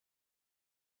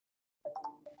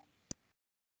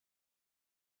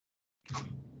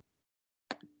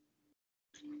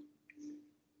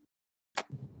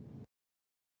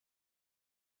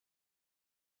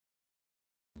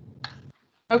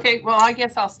Okay, well, I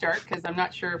guess I'll start because I'm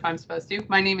not sure if I'm supposed to.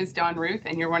 My name is Dawn Ruth,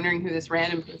 and you're wondering who this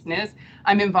random person is.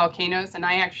 I'm in volcanoes, and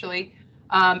I actually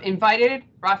invited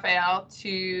Rafael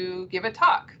to give a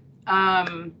talk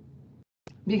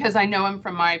because I know him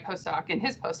from my postdoc and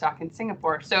his postdoc in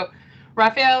Singapore. So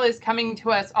Rafael is coming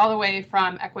to us all the way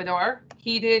from Ecuador.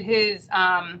 He did his,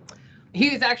 he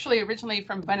was actually originally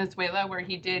from Venezuela, where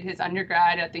he did his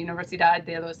undergrad at the Universidad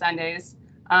de los Andes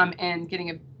and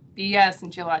getting a BS in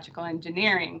geological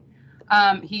engineering.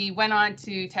 He went on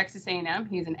to Texas A&M.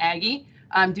 He's an Aggie.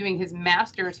 Doing his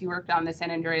master's, he worked on the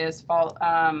San Andreas Fault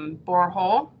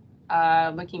borehole,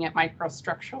 looking at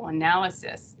microstructural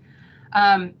analysis.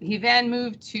 He then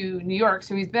moved to New York,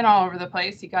 so he's been all over the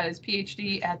place. He got his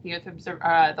PhD at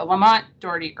the Lamont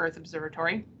Doherty Earth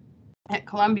Observatory at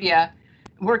Columbia,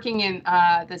 working in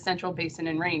the Central Basin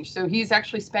and Range. So he's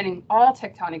actually spending all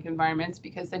tectonic environments,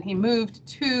 because then he moved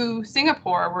to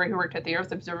Singapore, where he worked at the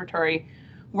Earth Observatory,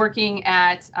 working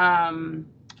at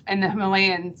in the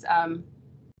Himalayas,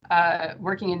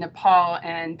 working in Nepal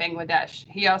and Bangladesh.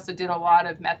 He also did a lot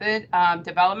of method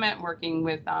development, working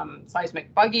with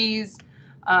seismic buggies,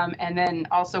 and then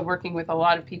also working with a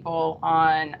lot of people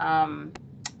on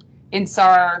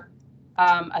InSAR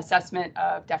assessment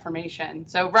of deformation.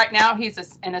 So right now he's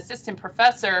an assistant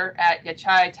professor at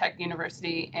Yachay Tech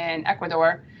University in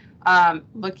Ecuador,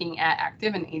 looking at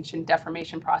active and ancient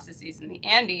deformation processes in the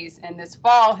Andes. And this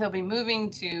fall he'll be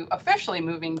officially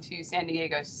moving to San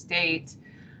Diego State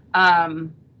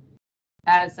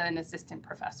as an assistant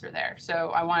professor there. So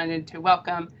I wanted to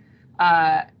welcome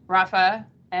Rafa,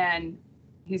 and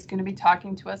he's going to be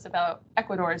talking to us about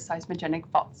Ecuador's seismogenic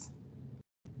faults.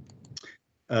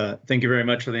 Thank you very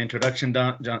much for the introduction,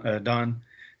 Don.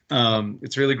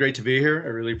 It's really great to be here. I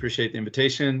really appreciate the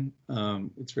invitation.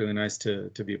 It's really nice to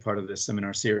be a part of this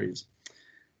seminar series.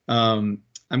 I'm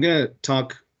going to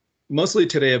talk mostly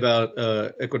today about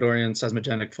Ecuadorian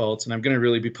seismogenic faults, and I'm going to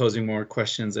really be posing more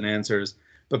questions and answers.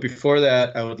 But before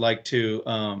that, I would like to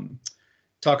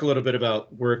talk a little bit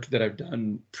about work that I've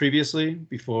done previously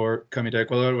before coming to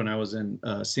Ecuador when I was in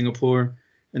Singapore.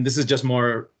 And this is just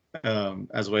more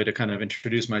as a way to kind of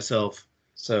introduce myself,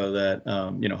 so that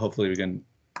hopefully we can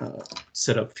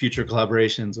set up future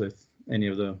collaborations with any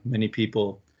of the many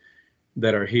people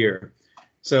that are here.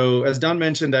 So as Don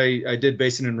mentioned, I did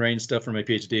basin and range stuff for my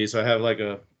PhD, so I have like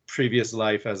a previous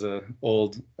life as a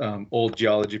old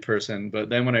geology person. But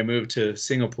then when I moved to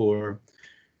Singapore,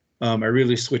 I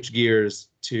really switched gears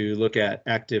to look at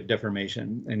active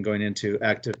deformation and going into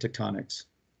active tectonics.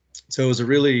 So it was a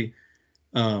really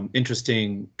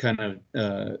interesting kind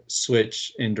of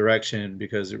switch in direction,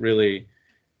 because it really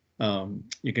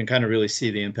you can kind of really see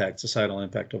the impact, societal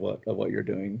impact of what you're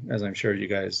doing, as I'm sure you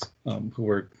guys who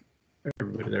work,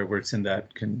 everybody that works in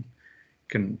that can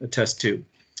attest to.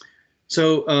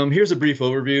 So here's a brief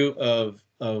overview of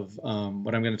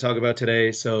what I'm going to talk about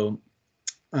today. So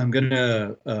I'm going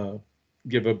to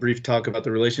give a brief talk about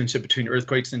the relationship between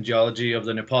earthquakes and geology of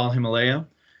the Nepal Himalaya,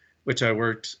 which I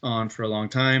worked on for a long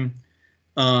time.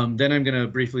 Then I'm going to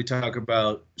briefly talk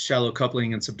about shallow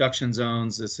coupling and subduction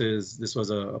zones. This was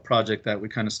a project that we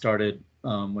kind of started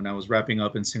when I was wrapping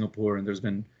up in Singapore, and there's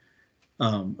been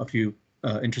a few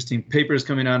interesting papers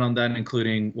coming out on that,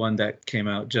 including one that came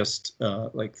out just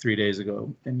like 3 days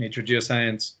ago in Nature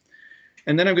Geoscience.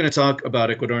 And then I'm going to talk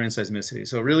about Ecuadorian seismicity.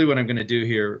 So really what I'm going to do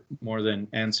here, more than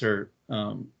answer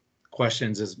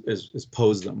questions, is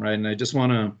pose them, right? And I just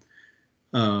want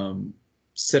to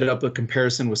set up a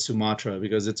comparison with Sumatra,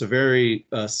 because it's a very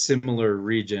similar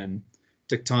region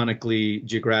tectonically,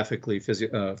 geographically,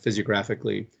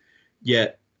 physiographically,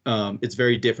 yet it's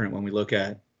very different when we look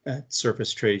at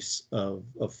surface trace of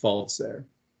faults there.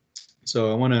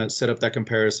 So I want to set up that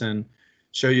comparison,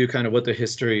 show you kind of what the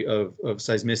history of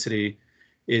seismicity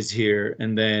is here,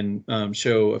 and then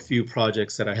show a few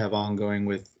projects that I have ongoing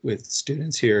with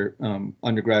students here,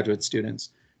 undergraduate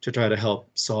students, to try to help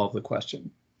solve the question.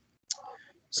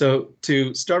 So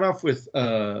to start off with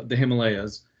the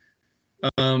Himalayas,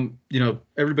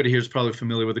 everybody here is probably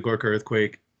familiar with the Gorkha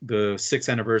earthquake. The 6th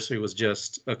anniversary was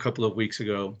just a couple of weeks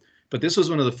ago, but this was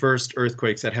one of the first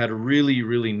earthquakes that had a really,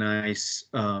 really nice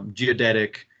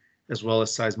geodetic as well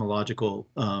as seismological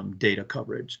data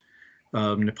coverage.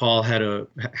 Nepal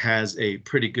has a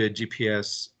pretty good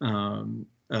GPS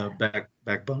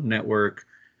backbone network.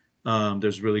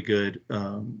 There's really good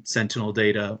sentinel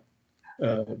data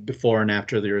before and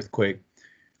after the earthquake.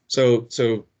 So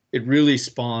it really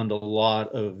spawned a lot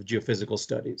of geophysical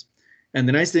studies. And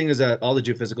the nice thing is that all the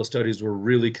geophysical studies were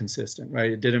really consistent,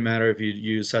 right? It didn't matter if you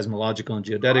use seismological and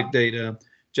geodetic data,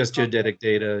 just geodetic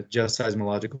data, just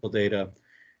seismological data.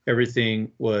 Everything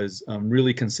was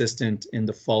really consistent in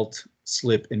the fault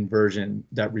slip inversion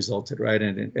that resulted, right?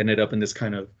 And it ended up in this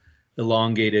kind of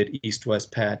elongated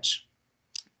east-west patch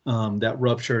that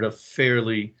ruptured a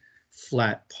fairly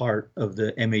flat part of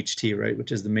the MHT, right,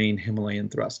 which is the main Himalayan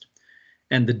thrust.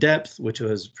 And the depth, which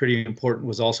was pretty important,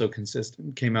 was also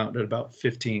consistent, came out at about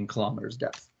 15 kilometers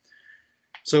depth.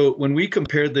 So when we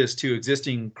compared this to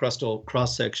existing crustal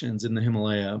cross sections in the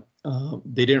Himalaya,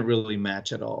 they didn't really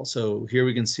match at all. So here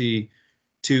we can see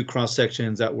two cross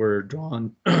sections that were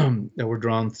drawn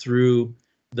through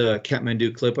the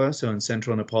Kathmandu Klippa, so in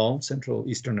central Nepal, central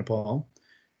eastern Nepal.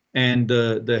 And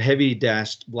the heavy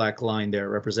dashed black line there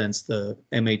represents the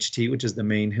MHT, which is the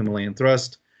main Himalayan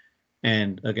thrust.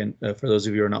 And again, for those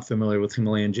of you who are not familiar with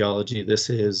Himalayan geology, this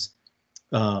is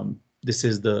the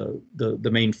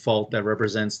main fault that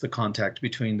represents the contact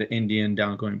between the Indian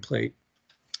downgoing plate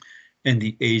and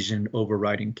the Asian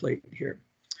overriding plate here.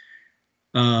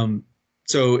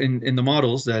 So in the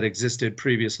models that existed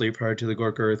previously prior to the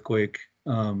Gorkha earthquake,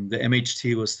 the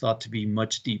MHT was thought to be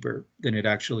much deeper than it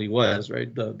actually was,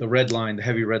 right? The red line, the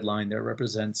heavy red line there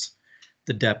represents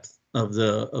the depth of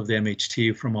the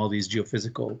MHT from all these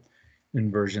geophysical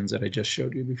inversions that I just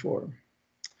showed you before.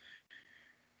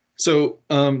 So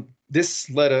this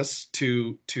led us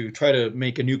to try to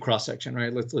make a new cross section,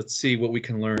 right? Let's see what we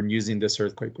can learn using this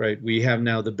earthquake, right? We have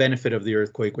now the benefit of the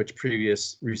earthquake, which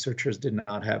previous researchers did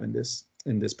not have in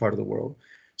this part of the world.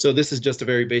 So this is just a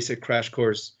very basic crash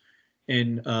course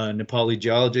in Nepali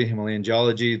geology, Himalayan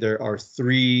geology. There are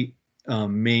three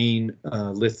main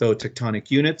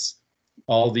lithotectonic units.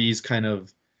 All these kind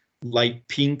of light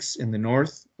pinks in the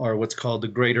north are what's called the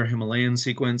Greater Himalayan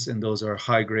sequence, and those are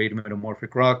high-grade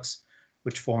metamorphic rocks,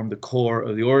 which form the core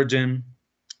of the origin.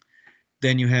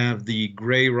 Then you have the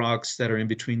gray rocks that are in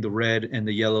between the red and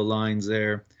the yellow lines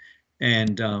there,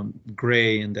 and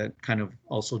gray and that kind of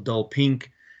also dull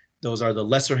pink. Those are the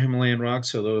lesser Himalayan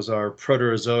rocks, so those are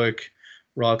Proterozoic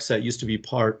rocks that used to be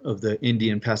part of the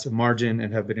Indian passive margin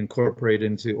and have been incorporated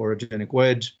into orogenic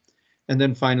wedge. And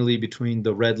then finally, between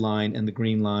the red line and the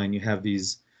green line, you have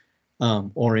these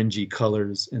orangey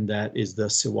colors, and that is the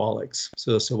Siwaliks.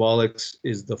 So Siwaliks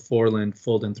is the foreland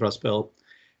fold and thrust belt,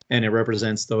 and it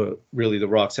represents really the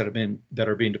rocks that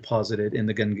are being deposited in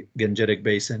the Gangetic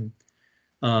Basin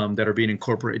that are being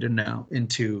incorporated now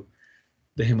into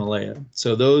the Himalaya.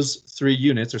 So those three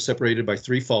units are separated by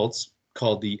three faults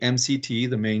called the MCT,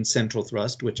 the main central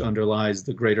thrust, which underlies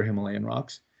the Greater Himalayan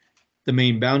rocks, the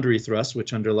main boundary thrust,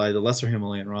 which underlie the lesser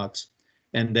Himalayan rocks,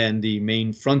 and then the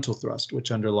main frontal thrust,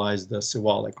 which underlies the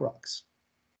Siwalik rocks.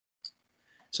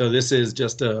 So this is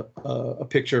just a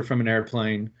picture from an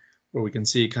airplane where we can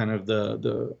see kind of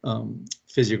the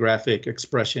physiographic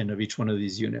expression of each one of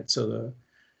these units. So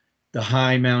the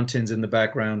high mountains in the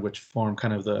background, which form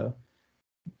kind of the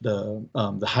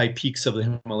high peaks of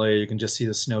the Himalaya, you can just see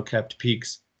the snow-capped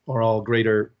peaks are all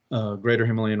greater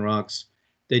Himalayan rocks.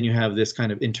 Then you have this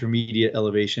kind of intermediate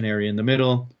elevation area in the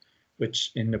middle,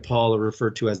 which in Nepal are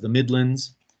referred to as the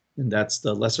Midlands, and that's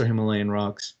the lesser Himalayan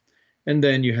rocks. And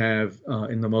then you have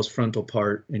in the most frontal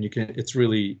part, and it's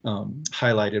really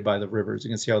highlighted by the rivers. You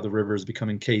can see how the rivers become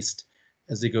encased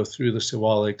as they go through the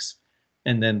Siwaliks,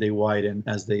 and then they widen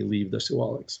as they leave the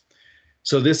Siwaliks.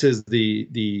 So this is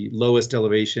the lowest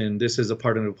elevation. This is a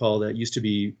part of Nepal that used to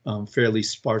be fairly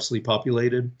sparsely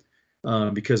populated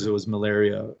because it was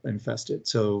malaria infested.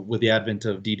 So with the advent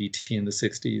of DDT in the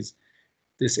 60s,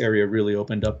 this area really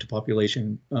opened up to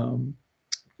population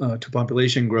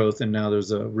growth, and now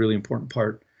there's a really important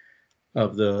part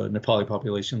of the Nepali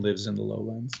population lives in the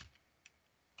lowlands.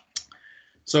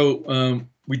 So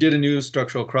we did a new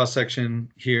structural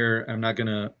cross-section here. I'm not going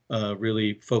to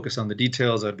really focus on the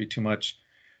details. That'd be too much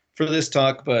for this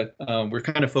talk, but we're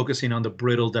kind of focusing on the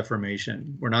brittle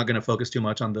deformation. We're not going to focus too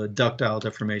much on the ductile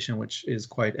deformation, which is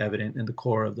quite evident in the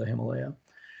core of the Himalaya.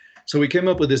 So we came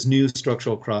up with this new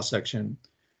structural cross-section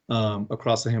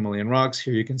across the Himalayan rocks.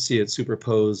 Here you can see it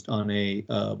superposed on a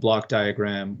block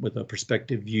diagram with a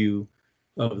perspective view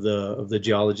of the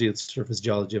geology, the surface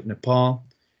geology of Nepal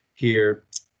here.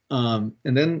 And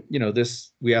then,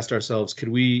 we asked ourselves, could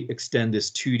we extend this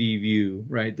 2D view,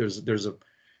 right? There's an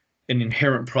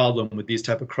inherent problem with these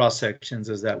type of cross sections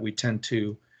is that we tend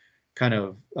to kind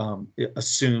of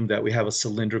assume that we have a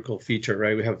cylindrical feature,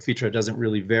 right? We have a feature that doesn't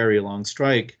really vary along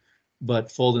strike,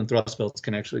 but fold and thrust belts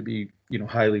can actually be,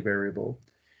 highly variable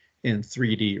in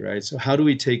 3D, right? So how do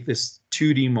we take this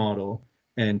 2D model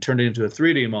and turn it into a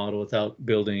 3D model without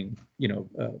building,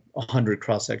 100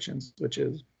 cross sections, which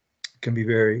is can be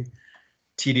very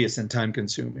tedious and time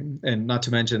consuming. And not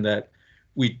to mention that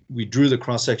we drew the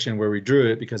cross section where we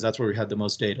drew it because that's where we had the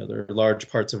most data. There are large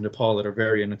parts of Nepal that are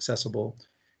very inaccessible,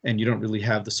 and you don't really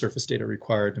have the surface data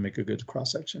required to make a good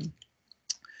cross section.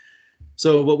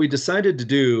 So what we decided to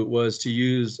do was to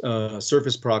use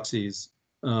surface proxies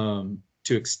to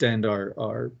extend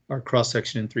our cross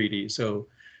section in 3D. So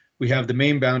we have the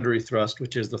main boundary thrust,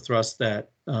 which is the thrust that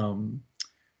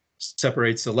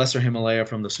separates the Lesser Himalaya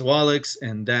from the Siwaliks,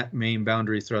 and that main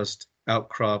boundary thrust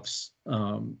outcrops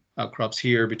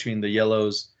here between the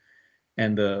yellows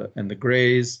and the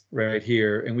grays right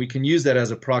here, and we can use that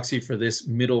as a proxy for this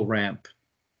middle ramp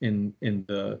in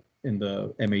the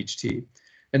MHT.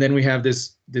 And then we have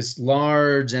this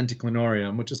large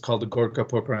anticlinorium, which is called the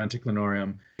Gorka-Pokhara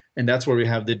anticlinorium, and that's where we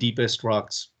have the deepest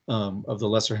rocks of the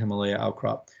Lesser Himalaya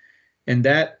outcrop. And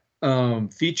that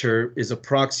feature is a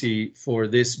proxy for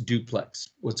this duplex,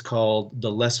 what's called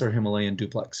the Lesser Himalayan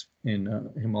duplex in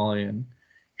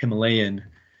Himalayan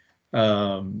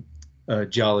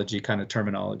geology kind of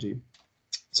terminology.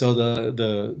 So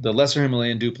the Lesser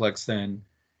Himalayan duplex then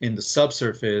in the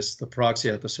subsurface, the proxy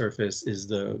at the surface is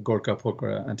the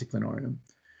Gorka-Pokhara anticlinorium.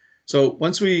 So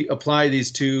once we apply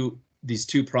these two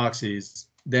proxies,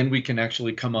 then we can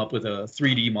actually come up with a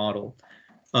 3D model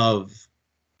of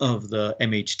the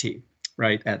MHT,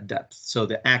 right, at depth. So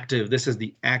this is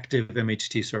the active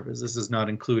MHT surface. This is not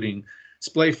including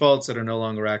splay faults that are no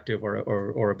longer active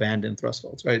or abandoned thrust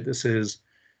faults, right? This is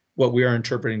what we are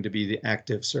interpreting to be the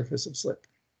active surface of slip.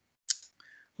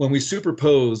 When we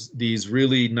superpose these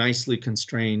really nicely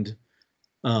constrained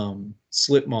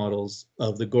slip models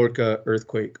of the Gorka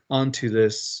earthquake onto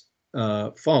this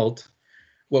fault,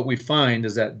 what we find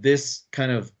is that this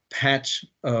kind of patch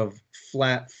of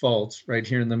flat faults right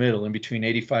here in the middle, in between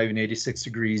 85 and 86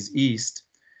 degrees east,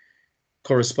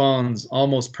 corresponds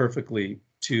almost perfectly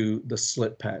to the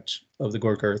slip patch of the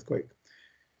Gorka earthquake.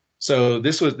 So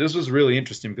this was really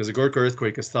interesting because the Gorka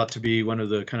earthquake is thought to be one of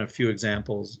the kind of few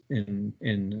examples in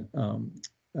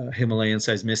Himalayan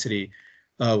seismicity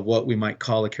of what we might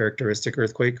call a characteristic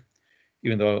earthquake,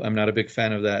 even though I'm not a big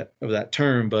fan of that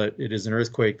term, but it is an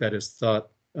earthquake that is thought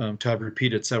to have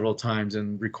repeated several times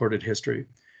in recorded history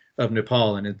of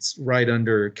Nepal, and it's right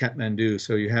under Kathmandu.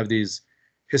 So you have these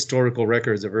historical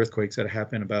records of earthquakes that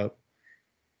happen about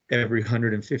every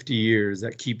 150 years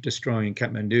that keep destroying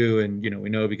Kathmandu, and we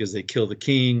know because they kill the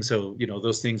king. So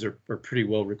those things are pretty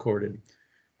well recorded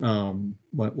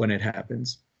when it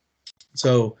happens.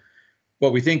 So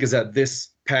what we think is that this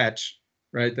patch,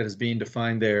 right, that is being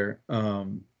defined there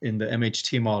in the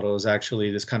MHT model is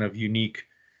actually this kind of unique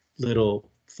little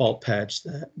fault patch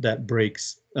that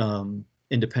breaks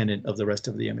independent of the rest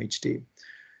of the MHT.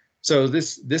 So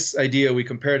this idea, we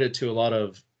compared it to a lot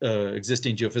of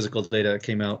existing geophysical data that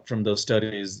came out from those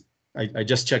studies. I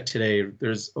just checked today,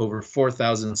 there's over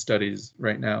 4,000 studies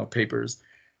right now, papers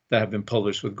that have been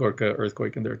published with Gorka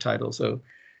earthquake in their title. So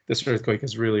this earthquake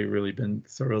has really, really been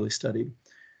thoroughly studied.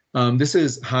 This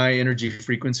is high energy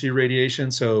frequency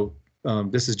radiation. So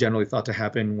this is generally thought to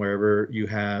happen wherever you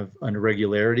have an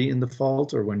irregularity in the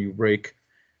fault or when you break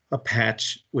a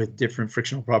patch with different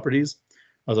frictional properties.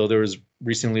 Although there was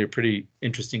recently a pretty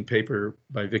interesting paper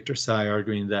by Victor Tsai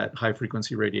arguing that high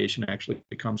frequency radiation actually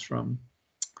comes from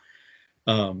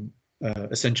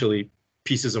essentially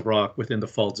pieces of rock within the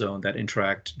fault zone that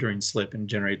interact during slip and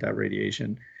generate that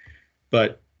radiation.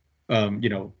 But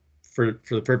for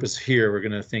the purpose here, we're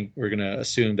going to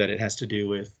assume that it has to do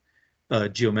with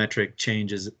geometric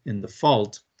changes in the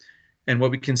fault. And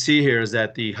what we can see here is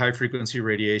that the high frequency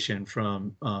radiation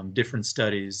from different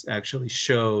studies actually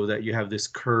show that you have this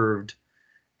curved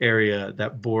area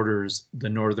that borders the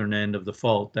northern end of the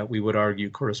fault that we would argue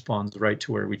corresponds right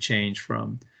to where we change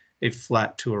from a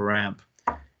flat to a ramp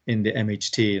in the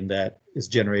MHT, and that is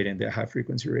generating the high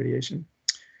frequency radiation.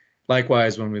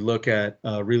 Likewise, when we look at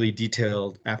really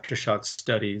detailed aftershock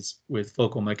studies with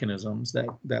focal mechanisms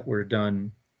that were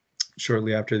done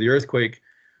shortly after the earthquake,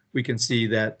 we can see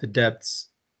that the depths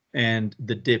and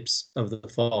the dips of the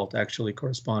fault actually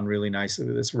correspond really nicely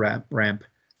to this flat ramp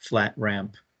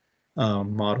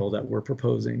model that we're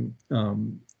proposing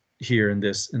here in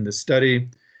this study.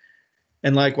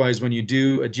 And likewise, when you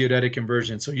do a geodetic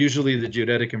inversion, so usually the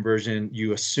geodetic inversion,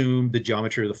 you assume the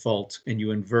geometry of the fault and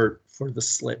you invert for the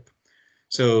slip.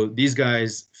 So these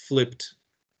guys flip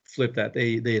that.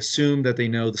 They assume that they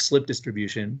know the slip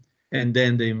distribution, and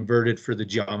then they inverted for the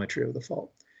geometry of the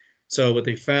fault. So what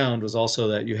they found was also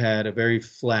that you had a very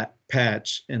flat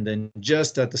patch, and then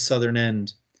just at the southern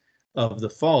end of the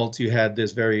fault, you had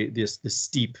this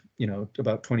steep,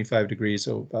 about 25 degrees,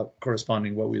 so about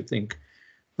corresponding what we would think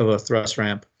of a thrust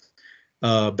ramp,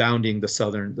 bounding the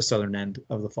southern end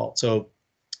of the fault. So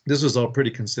this was all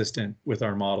pretty consistent with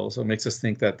our model. So it makes us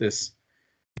think that this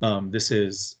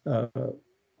is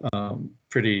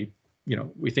pretty,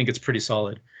 we think it's pretty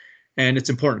solid. And it's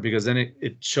important because then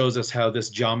it shows us how this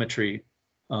geometry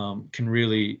can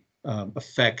really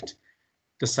affect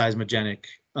the seismogenic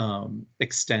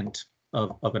extent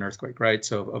of an earthquake, right?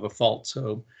 So of a fault.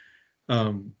 So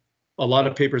a lot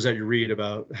of papers that you read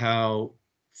about how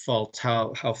far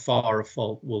a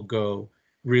fault will go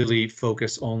really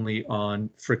focus only on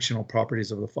frictional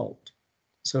properties of the fault.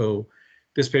 So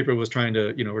this paper was trying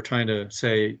to, we're trying to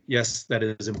say, yes, that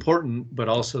is important, but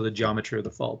also the geometry of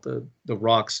the fault, the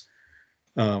rocks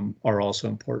are also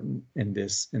important in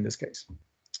this case.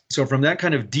 So from that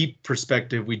kind of deep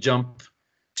perspective, we jump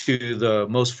to the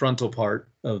most frontal part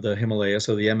of the Himalaya,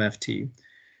 so the MFT.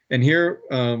 And here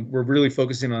we're really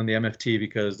focusing on the MFT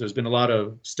because there's been a lot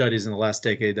of studies in the last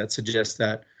decade that suggest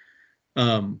that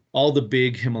all the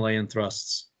big Himalayan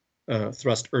thrust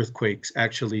earthquakes,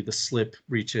 actually the slip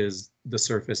reaches the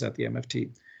surface at the MFT.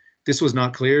 This was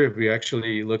not clear if we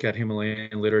actually look at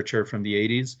Himalayan literature from the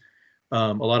 80s.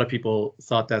 A lot of people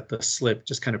thought that the slip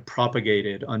just kind of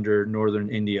propagated under northern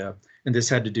India, and this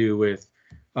had to do with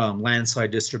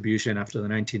landslide distribution after the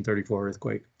 1934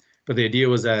 earthquake. But the idea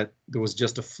was that there was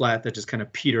just a flat that just kind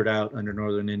of petered out under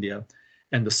northern India,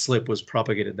 and the slip was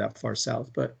propagated that far south.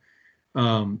 But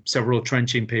several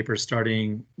trenching papers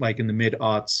starting like in the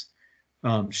mid-aughts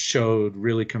showed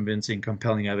really convincing,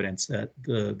 compelling evidence that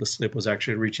the slip was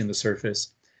actually reaching the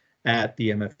surface at the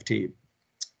MFT.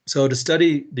 So to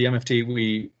study the MFT,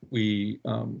 we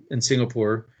in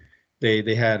Singapore,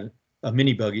 they had a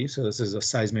mini buggy. So this is a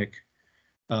seismic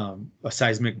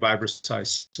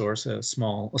vibroseismic source, a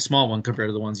small one compared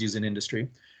to the ones used in industry.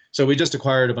 So we just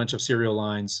acquired a bunch of serial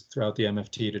lines throughout the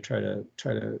MFT to try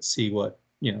to see what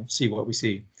we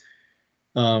see.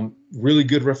 Really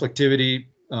good reflectivity.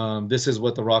 This is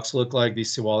what the rocks look like.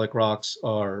 These Siwalik rocks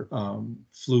are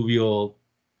fluvial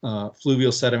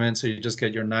sediments. So you just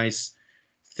get your nice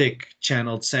thick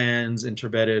channeled sands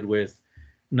interbedded with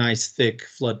nice thick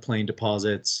floodplain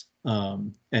deposits,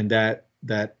 and that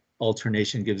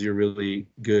alternation gives you a really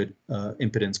good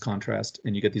impedance contrast,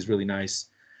 and you get these really nice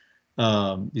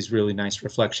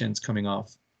reflections coming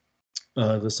off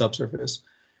the subsurface.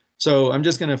 So I'm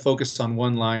just going to focus on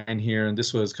one line here, and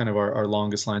this was kind of our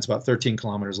longest line. It's about 13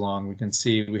 kilometers long. We can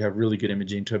see we have really good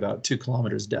imaging to about 2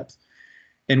 kilometers depth.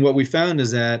 And what we found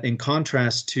is that in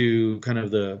contrast to kind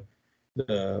of the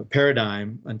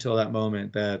paradigm until that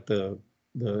moment, that the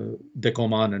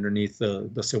décollement underneath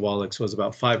the Siwaliks was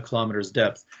about 5 kilometers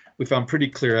depth, we found pretty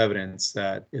clear evidence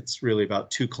that it's really about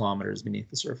 2 kilometers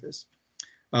beneath the surface.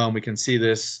 We can see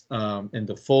this in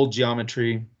the fold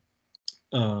geometry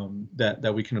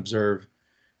that we can observe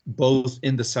both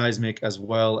in the seismic as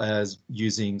well as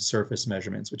using surface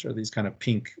measurements, which are these kind of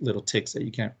pink little ticks that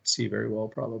you can't see very well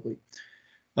probably.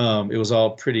 It was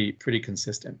all pretty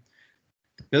consistent.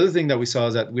 The other thing that we saw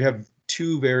is that we have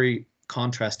two very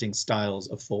contrasting styles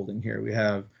of folding here. We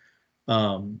have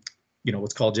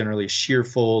what's called generally a shear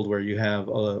fold, where you have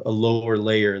a lower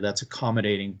layer that's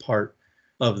accommodating part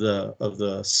of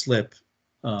the slip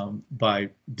by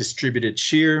distributed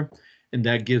shear, and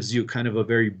that gives you kind of a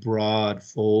very broad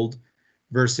fold,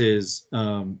 versus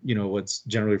what's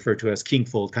generally referred to as king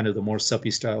fold, kind of the more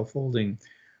suppy style folding,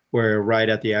 where right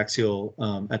at the axial,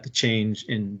 at the change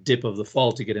in dip of the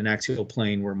fault, you get an axial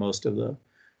plane where most of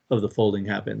the folding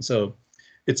happens. So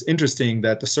it's interesting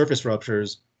that the surface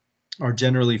ruptures are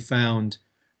generally found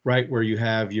right where you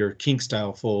have your kink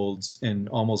style folds, and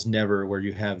almost never where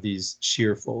you have these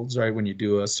shear folds, right, when you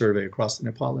do a survey across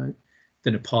the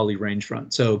Nepali range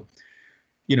front. So,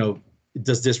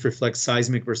 does this reflect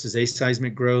seismic versus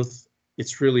aseismic growth?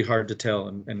 It's really hard to tell,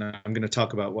 and I'm going to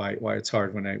talk about why it's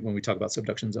hard when we talk about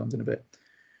subduction zones in a bit.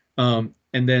 And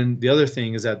then the other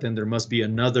thing is that then there must be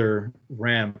another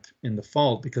ramp in the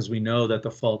fault, because we know that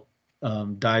the fault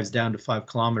dives down to 5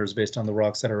 kilometers based on the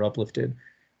rocks that are uplifted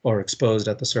or exposed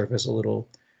at the surface a little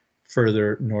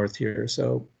further north here.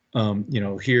 So,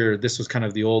 here, this was kind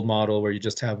of the old model where you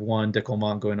just have one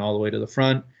décollement going all the way to the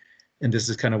front. And this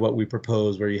is kind of what we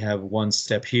propose, where you have one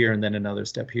step here and then another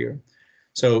step here.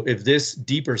 So if this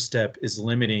deeper step is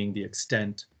limiting the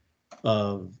extent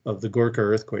of the Gorka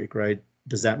earthquake, right?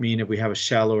 Does that mean if we have a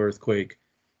shallow earthquake,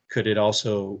 could it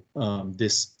also,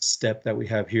 this step that we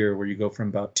have here, where you go from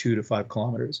about 2 to 5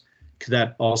 kilometers, could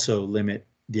that also limit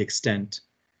the extent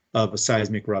of a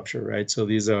seismic rupture, right? So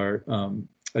these are,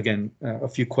 again, a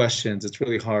few questions. It's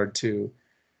really hard to,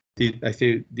 I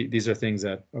think these are things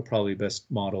that are probably best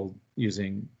modeled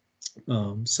using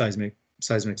seismic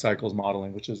seismic cycles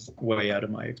modeling, which is way out of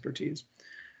my expertise.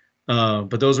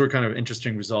 But those were kind of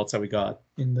interesting results that we got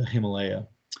in the Himalaya.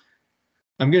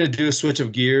 I'm going to do a switch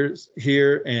of gears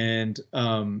here, and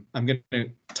I'm going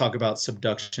to talk about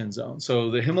subduction zone.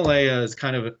 So the Himalaya is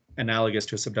kind of analogous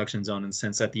to a subduction zone in the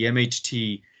sense that the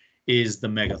MHT is the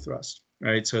megathrust,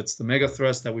 right? So it's the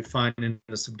megathrust that we find in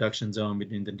the subduction zone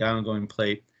between the downgoing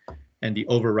plate and the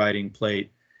overriding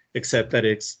plate, except that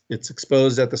it's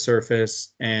exposed at the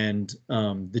surface, and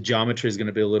the geometry is going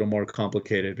to be a little more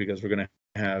complicated because we're going to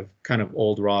have kind of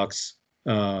old rocks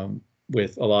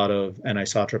with a lot of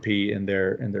anisotropy in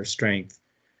their strength,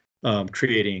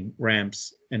 creating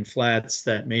ramps and flats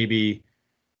that maybe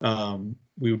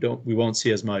we won't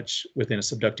see as much within a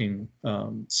subducting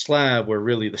slab, where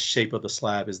really the shape of the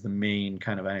slab is the main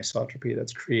kind of anisotropy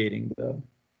that's creating the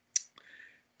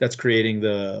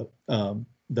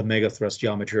megathrust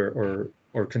geometry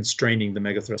or constraining the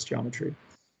megathrust geometry.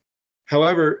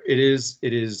 However, it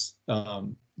is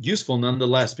useful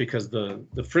nonetheless because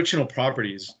the frictional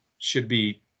properties should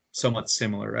be somewhat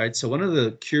similar, right? So one of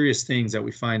the curious things that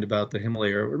we find about the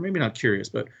Himalaya, or maybe not curious,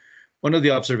 but one of the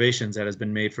observations that has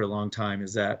been made for a long time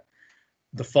is that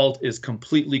the fault is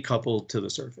completely coupled to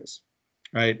the surface,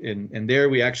 right? And there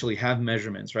we actually have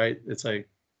measurements, right? It's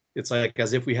like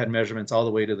as if we had measurements all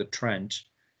the way to the trench.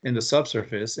 In the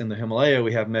subsurface, in the Himalaya,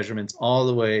 we have measurements all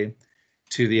the way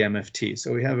to the MFT.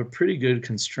 So we have a pretty good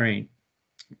constraint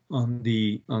on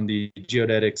the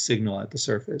geodetic signal at the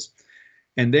surface.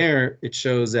 And there it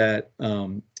shows that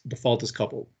the fault is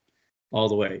coupled all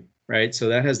the way, right? So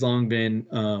that has long been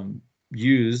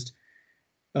used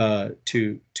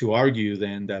to argue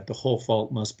then that the whole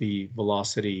fault must be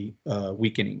velocity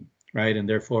weakening, right? And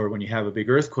therefore, when you have a big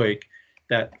earthquake,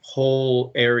 that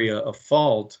whole area of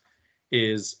fault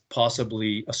is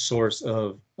possibly a source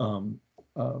of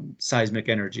seismic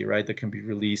energy, right? That can be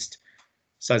released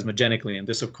seismogenically. And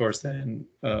this, of course, then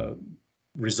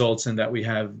results in that we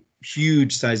have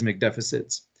huge seismic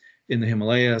deficits in the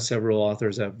Himalaya. Several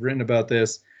authors have written about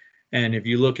this. And if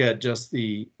you look at just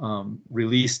the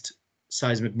released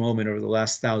seismic moment over the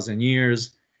last 1,000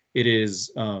 years, it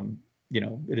is,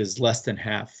 it is less than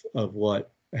half of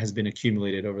what has been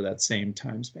accumulated over that same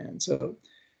time span. So,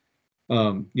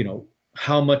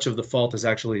 how much of the fault is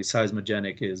actually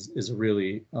seismogenic is a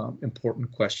really important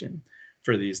question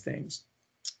for these things.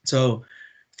 So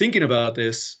thinking about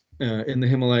this in the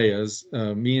Himalayas,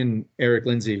 me and Eric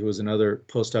Lindsay, who was another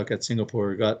postdoc at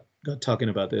Singapore, got talking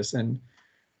about this, and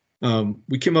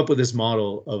we came up with this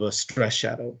model of a stress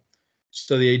shadow.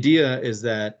 So the idea is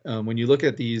that when you look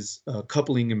at these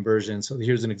coupling inversions, so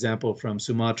here's an example from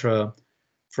Sumatra,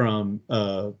 from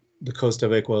the coast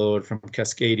of Ecuador, from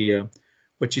Cascadia.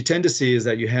 What you tend to see is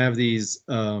that you have these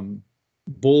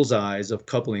bullseyes of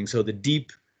coupling. So the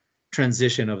deep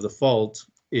transition of the fault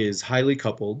is highly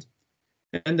coupled,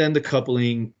 and then the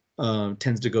coupling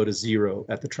tends to go to zero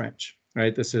at the trench,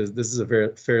 right? This is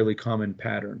a fairly common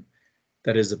pattern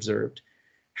that is observed.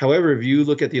 However, if you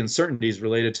look at the uncertainties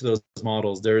related to those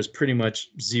models, there is pretty much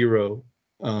zero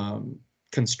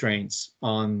constraints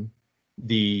on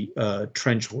the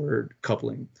trenchward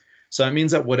coupling. So that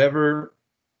means that whatever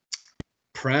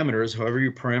parameters, however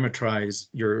you parameterize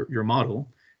your model,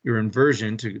 your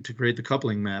inversion to create the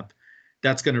coupling map,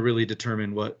 that's going to really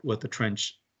determine what the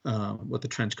trench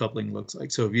coupling looks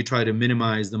like. So if you try to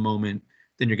minimize the moment,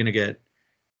 then you're going to get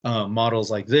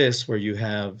models like this where you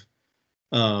have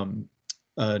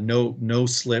no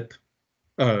slip.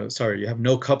 You have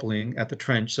no coupling at the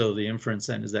trench. So the inference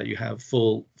then is that you have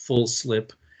full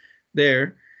slip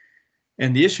there.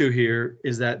 And the issue here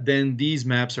is that then these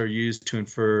maps are used to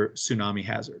infer tsunami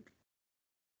hazard.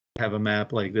 Have a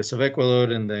map like this of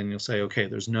Ecuador, and then you'll say, okay,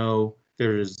 there's no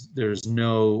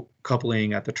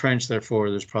coupling at the trench, therefore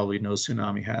there's probably no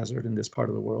tsunami hazard in this part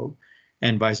of the world,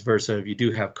 and vice versa if you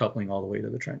do have coupling all the way to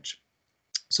the trench.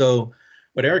 So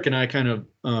what Eric and I kind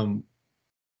of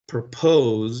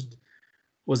proposed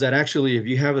was that actually if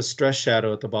you have a stress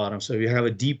shadow at the bottom, so if you have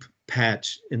a deep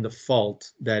patch in the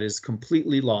fault that is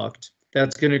completely locked,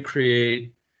 that's going to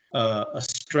create a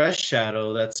stress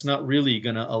shadow that's not really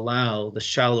going to allow the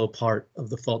shallow part of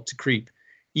the fault to creep,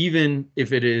 even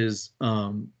if it is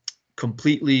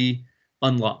completely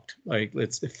unlocked. Like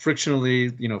it's frictionally,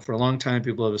 for a long time,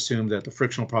 people have assumed that the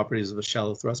frictional properties of a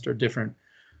shallow thrust are different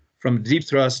from deep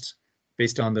thrust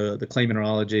based on the clay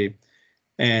mineralogy.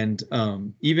 And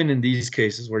even in these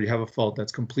cases where you have a fault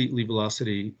that's completely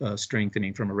velocity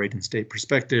strengthening from a rate and state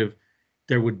perspective,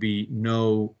 there would be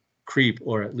no creep,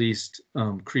 or at least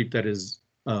creep that is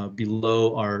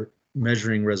below our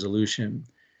measuring resolution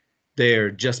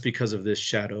there, just because of this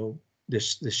shadow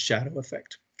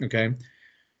effect. Okay,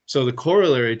 So the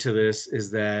corollary to this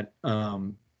is that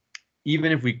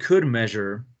even if we could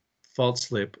measure fault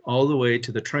slip all the way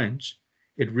to the trench,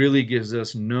 it really gives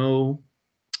us no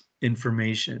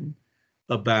information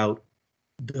about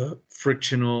the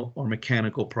frictional or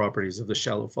mechanical properties of the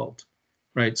shallow fault,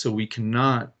 right? So we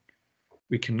cannot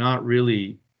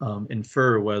really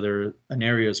infer whether an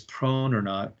area is prone or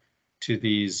not to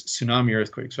these tsunami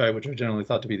earthquakes, right? Which are generally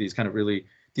thought to be these kind of really,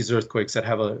 these earthquakes that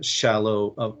have a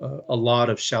shallow, a lot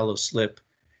of shallow slip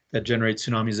that generate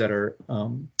tsunamis that are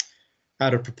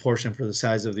out of proportion for the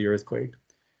size of the earthquake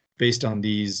based on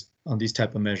these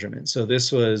type of measurements. So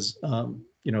this was,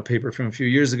 you know, a paper from a few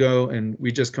years ago, and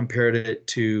we just compared it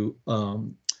to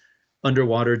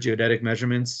underwater geodetic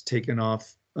measurements taken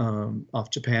off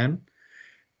Japan.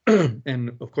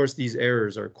 And of course, these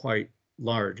errors are quite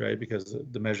large, right? Because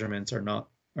the measurements are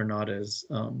not as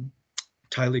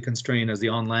tightly constrained as the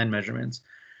on-land measurements.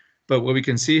 But what we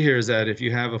can see here is that if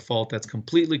you have a fault that's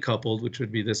completely coupled, which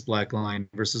would be this black line,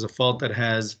 versus a fault that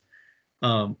has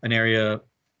an area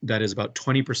that is about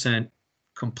 20%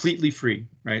 completely free,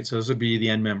 right? So this would be the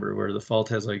end member where the fault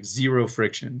has like zero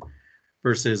friction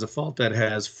versus a fault that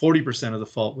has 40% of the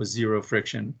fault with zero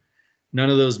friction. None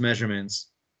of those measurements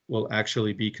will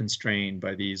actually be constrained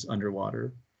by these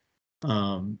underwater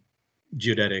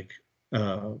geodetic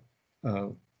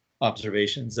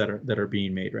observations that are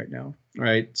being made right now,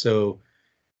 right? So,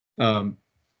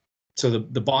 so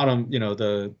the bottom, you know,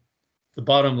 the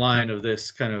bottom line of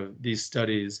this kind of these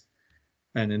studies,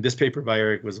 and in this paper by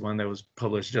Eric was one that was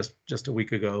published just a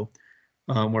week ago,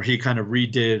 where he kind of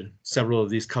redid several of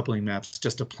these coupling maps,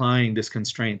 just applying this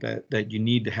constraint that you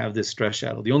need to have this stress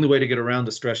shadow. The only way to get around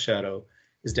the stress shadow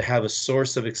is to have a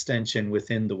source of extension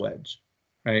within the wedge,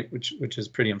 right? Which is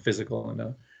pretty unphysical in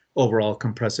an overall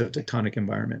compressive tectonic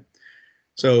environment.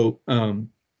 So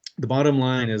the bottom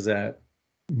line is that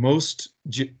most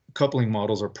coupling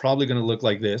models are probably going to look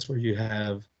like this, where you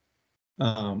have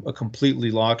a completely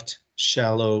locked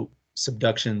shallow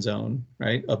subduction zone,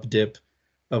 right, up dip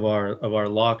of our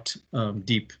locked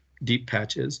deep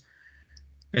patches.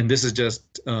 And this is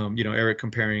just you know, Eric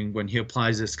comparing when he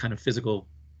applies this kind of physical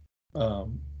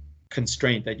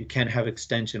constraint that you can't have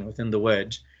extension within the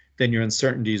wedge, then your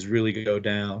uncertainties really go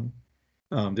down.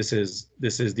 This is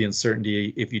the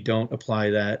uncertainty if you don't apply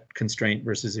that constraint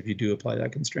versus if you do apply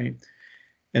that constraint.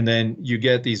 And then you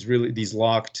get these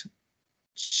locked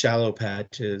shallow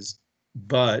patches,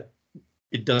 but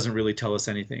it doesn't really tell us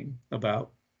anything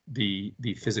about the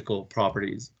physical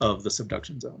properties of the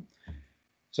subduction zone.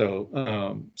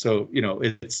 So so you know,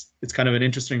 it's kind of an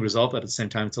interesting result, but at the same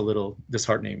time it's a little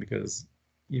disheartening because,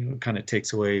 you know, it kind of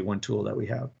takes away one tool that we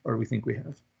have, or we think we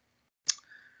have.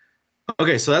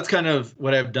 Okay, so that's kind of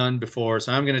what I've done before.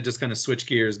 So I'm going to just kind of switch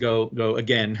gears, go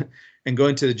again, and go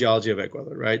into the geology of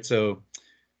Ecuador, right? So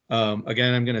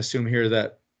again, I'm going to assume here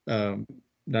that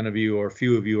none of you or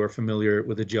few of you are familiar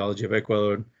with the geology of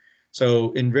Ecuador.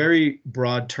 So in very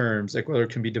broad terms, Ecuador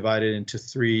can be divided into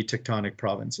three tectonic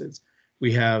provinces.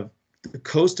 We have the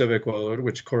coast of Ecuador,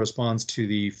 which corresponds to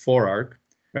the forearc,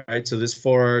 right? So this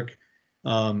forearc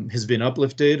has been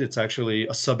uplifted. It's actually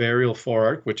a subaerial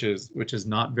forearc, which is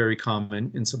not very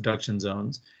common in subduction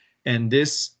zones. And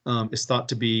this is thought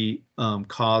to be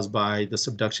caused by the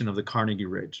subduction of the Carnegie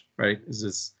Ridge, right?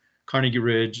 Carnegie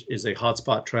Ridge is a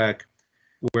hotspot track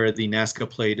where the Nazca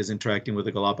plate is interacting with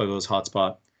the Galapagos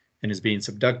hotspot and is being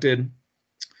subducted.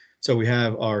 So we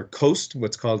have our coast,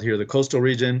 what's called here the coastal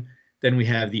region. Then we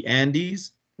have the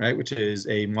Andes, right, which is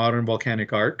a modern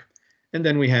volcanic arc. And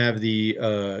then we have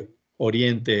the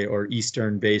Oriente or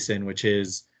Eastern Basin, which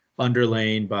is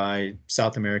underlain by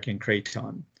South American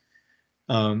craton.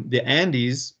 The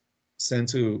Andes,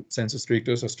 sensu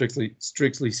stricto, so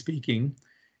strictly speaking,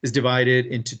 is divided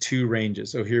into two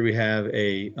ranges. So here we have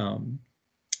a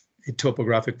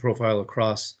topographic profile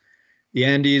across the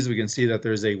Andes. We can see that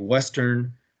there's a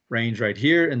western range right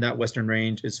here, and that western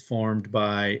range is formed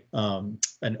by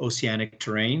an oceanic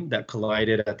terrain that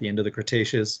collided at the end of the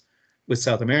Cretaceous with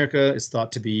South America. Is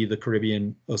thought to be the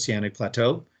Caribbean Oceanic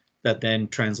Plateau that then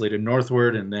translated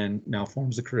northward and then now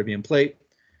forms the Caribbean Plate.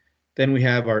 Then we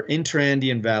have our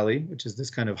Interandean Valley, which is this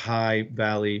kind of high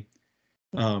valley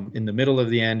in the middle of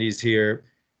the Andes here.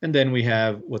 And then we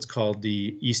have what's called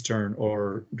the Eastern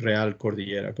or Real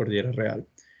Cordillera, Cordillera Real.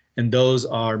 And those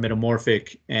are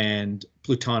metamorphic and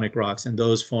plutonic rocks, and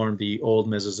those form the old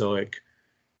Mesozoic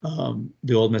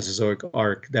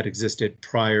arc that existed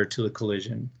prior to the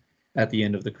collision at the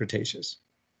end of the Cretaceous.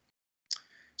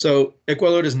 So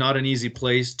Ecuador is not an easy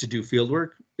place to do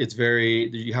fieldwork.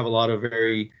 You have a lot of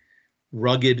very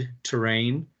rugged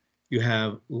terrain. You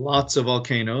have lots of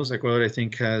volcanoes. Ecuador, I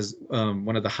think, has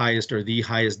one of the highest or the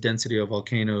highest density of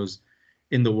volcanoes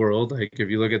in the world. Like if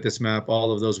you look at this map,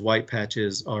 all of those white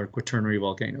patches are Quaternary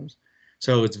volcanoes.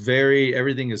 So it's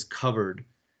everything is covered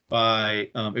by,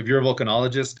 if you're a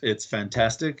volcanologist, it's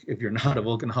fantastic. If you're not a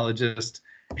volcanologist,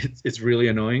 it's really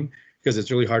annoying because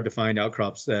it's really hard to find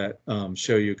outcrops that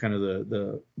show you kind of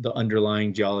the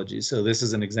underlying geology. So this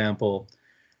is an example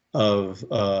of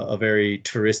a very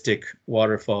touristic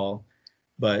waterfall,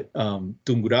 but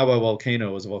Tungurahua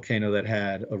volcano was a volcano that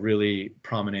had a really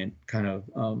prominent kind of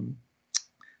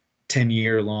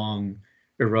 10-year-long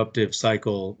eruptive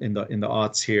cycle in the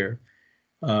aughts here.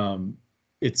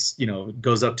 It's, you know, it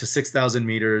goes up to 6,000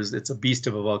 meters. It's a beast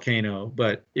of a volcano,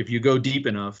 but if you go deep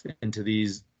enough into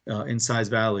these incised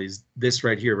valleys, this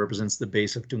right here represents the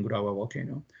base of Tungurahua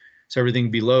volcano. So everything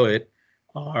below it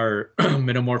are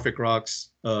metamorphic rocks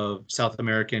of South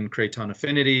American craton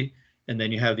affinity, and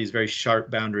then you have these very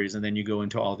sharp boundaries, and then you go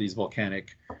into all these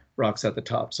volcanic rocks at the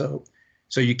top. So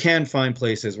you can find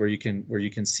places where you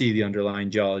can see the underlying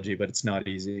geology, but it's not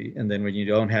easy. And then when you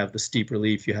don't have the steep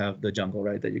relief, you have the jungle,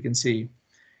 right, that you can see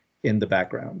in the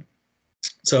background.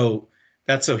 So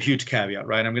that's a huge caveat,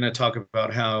 right? I'm going to talk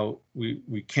about how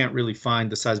we can't really find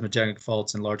the seismogenic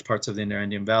faults in large parts of the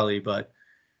Interandean Valley, but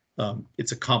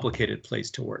it's a complicated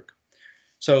place to work.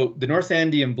 So the North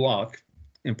Andean block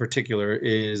in particular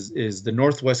is the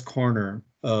northwest corner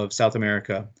of South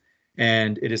America.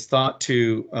 And it is thought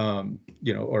to,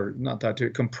 or not thought to,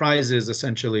 it comprises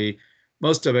essentially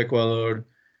most of Ecuador,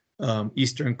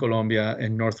 eastern Colombia,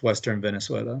 and northwestern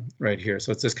Venezuela right here.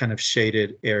 So it's this kind of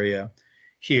shaded area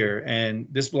here. And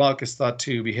this block is thought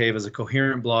to behave as a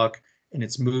coherent block, and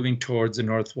it's moving towards the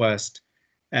northwest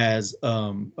as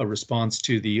a response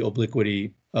to the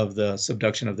obliquity of the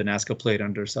subduction of the Nazca plate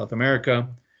under South America,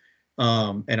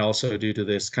 and also due to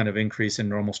this kind of increase in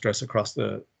normal stress across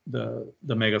the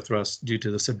megathrust due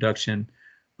to the subduction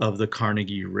of the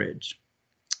Carnegie Ridge.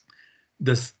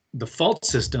 The fault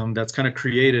system that's kind of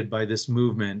created by this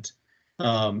movement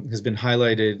has been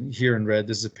highlighted here in red.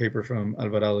 This is a paper from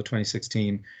Alvarado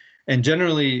 2016. And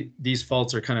generally, these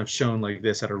faults are kind of shown like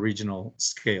this at a regional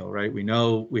scale, right? We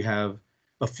know we have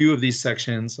a few of these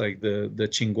sections, like the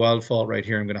Chingual fault right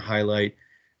here, I'm going to highlight.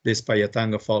 This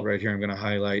Payatanga fault right here, I'm going to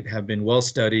highlight, have been well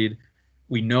studied.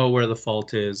 We know where the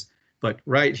fault is, but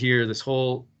right here, this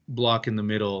whole block in the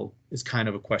middle is kind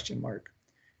of a question mark.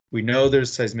 We know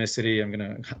there's seismicity. I'm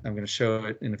going to show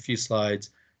it in a few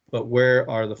slides, but where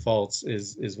are the faults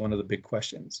is one of the big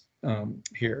questions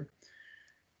here.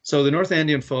 So the North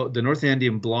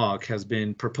Andean block has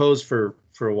been proposed for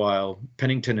a while.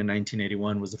 Pennington in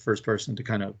 1981 was the first person to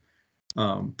kind of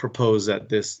propose that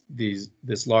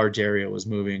this large area was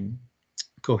moving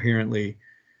coherently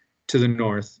to the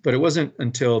north. But it wasn't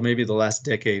until maybe the last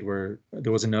decade where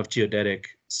there was enough geodetic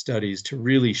studies to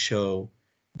really show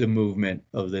the movement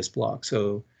of this block.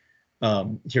 So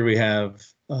here we have,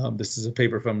 this is a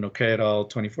paper from Noque et al.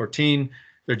 2014.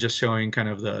 They're just showing kind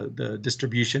of the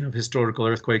distribution of historical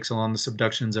earthquakes along the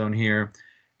subduction zone here,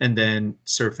 and then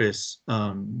surface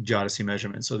geodesy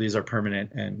measurements. So these are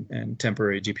permanent and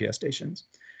temporary GPS stations.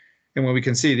 And what we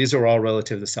can see, these are all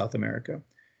relative to South America.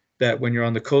 That when you're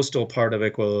on the coastal part of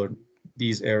Ecuador,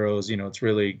 these arrows, it's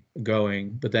really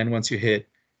going. But then once you hit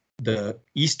the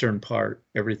eastern part,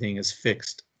 everything is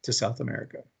fixed to South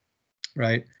America,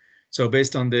 right? So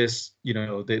based on this,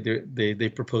 they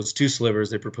proposed two slivers.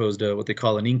 They proposed what they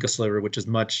call an Inca sliver, which is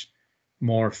much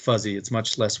more fuzzy. It's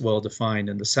much less well-defined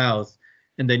in the south.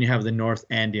 And then you have the North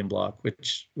Andean block,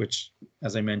 which,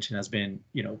 as I mentioned, has been,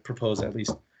 proposed at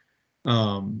least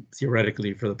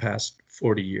theoretically for the past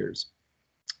 40 years.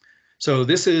 So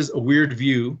this is a weird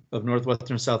view of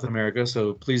northwestern South America.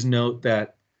 So please note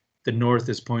that the north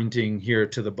is pointing here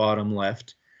to the bottom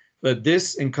left, but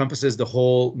this encompasses the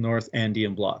whole North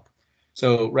Andean block.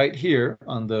 So right here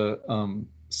on the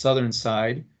southern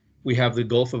side, we have the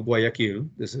Gulf of Guayaquil.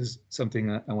 This is something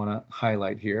that I want to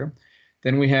highlight here.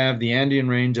 Then we have the Andean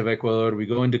range of Ecuador. We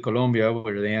go into Colombia,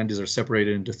 where the Andes are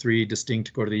separated into three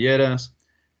distinct cordilleras.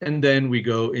 And then we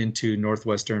go into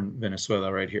northwestern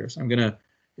Venezuela right here. So I'm going to,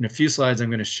 in a few slides,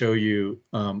 I'm going to show you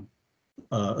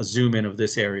a zoom in of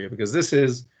this area, because this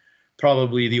is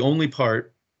probably the only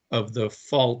part of the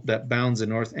fault that bounds the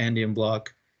North Andean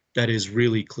block that is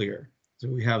really clear. So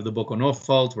we have the Boconó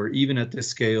fault, where even at this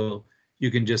scale,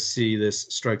 you can just see this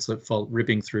strike slip fault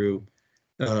ripping through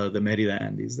the Mérida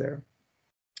Andes there.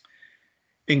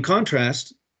 In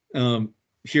contrast,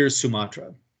 here's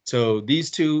Sumatra. So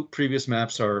these two previous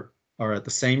maps are at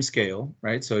the same scale,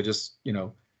 right? So just,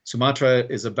 Sumatra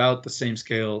is about the same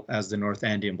scale as the North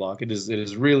Andean block. It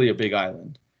is really a big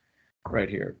island. right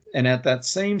here. And at that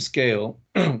same scale,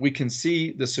 we can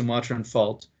see the Sumatran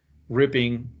fault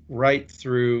ripping right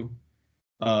through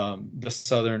the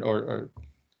southern, or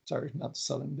sorry, not the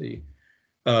southern, the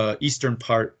eastern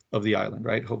part of the island,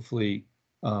 right? Hopefully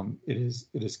it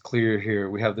is clear here.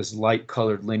 We have this light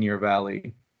colored linear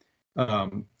valley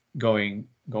going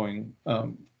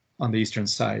on the eastern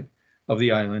side of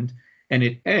the island. And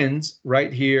it ends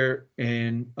right here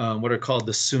in what are called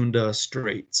the Sunda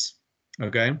Straits,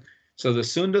 okay? So the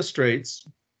Sunda Straits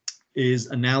is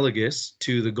analogous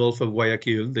to the Gulf of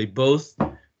Guayaquil. They both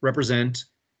represent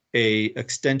a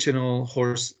extensional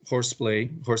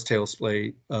horsetail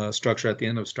splay structure at the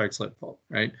end of strike slip fault,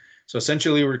 right? So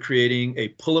essentially we're creating a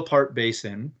pull apart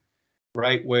basin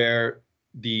right where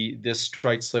this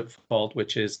strike slip fault,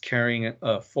 which is carrying a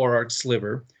 4-arc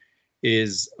sliver,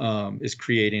 is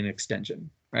creating an extension,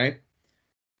 right?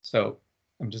 So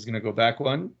I'm just going to go back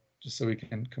one just so we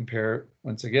can compare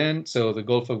once again. So the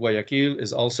Gulf of Guayaquil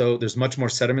is also, there's much more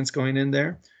sediments going in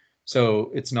there. So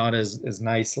it's not as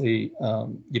nicely,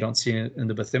 you don't see it in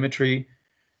the bathymetry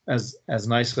as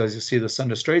nicely as you see the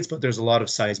Sunda Straits, but there's a lot of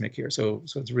seismic here. So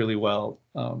it's really well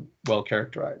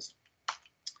characterized.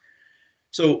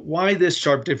 So why this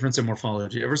sharp difference in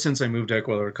morphology? Ever since I moved to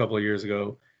Ecuador a couple of years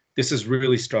ago, this has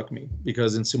really struck me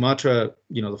because in Sumatra,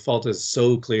 the fault is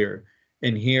so clear.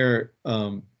 And here,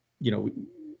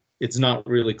 it's not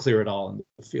really clear at all in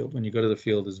the field. When you go to the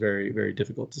field, it's very, very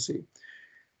difficult to see.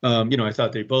 I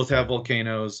thought they both have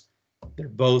volcanoes. They're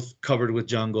both covered with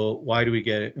jungle. Why do we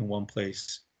get it in one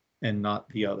place and not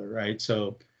the other, right?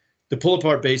 So the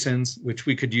pull-apart basins, which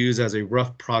we could use as a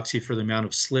rough proxy for the amount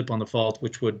of slip on the fault,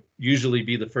 which would usually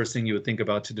be the first thing you would think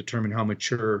about to determine how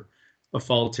mature a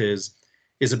fault is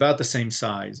about the same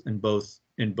size in both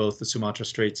the Sumatra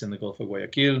Straits and the Gulf of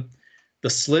Guayaquil. The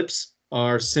slips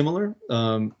are similar.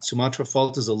 Sumatra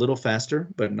fault is a little faster,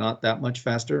 but not that much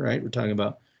faster, right? We're talking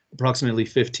about approximately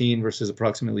 15 versus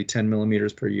approximately 10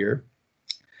 millimeters per year.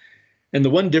 And the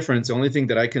one difference, the only thing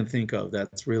that I can think of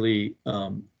that's really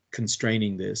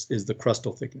constraining this is the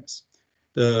crustal thickness.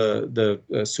 The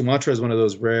Sumatra is one of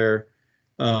those rare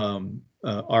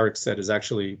arcs that is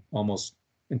actually almost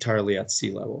entirely at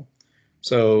sea level.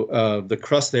 So the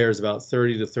crust there is about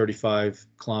 30 to 35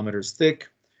 kilometers thick,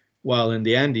 while in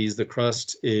the Andes, the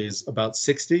crust is about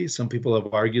 60. Some people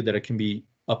have argued that it can be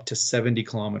up to 70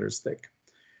 kilometers thick.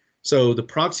 So the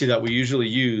proxy that we usually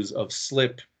use of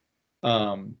slip,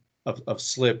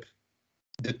 slip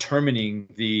determining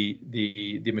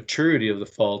the maturity of the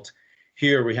fault,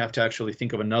 here we have to actually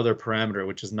think of another parameter,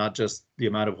 which is not just the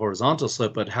amount of horizontal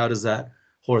slip, but how does that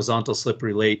horizontal slip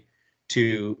relate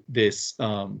to this,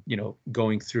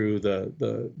 going through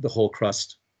the whole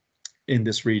crust in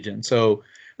this region. So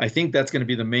I think that's going to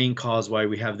be the main cause why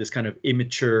we have this kind of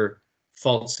immature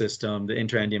fault system, the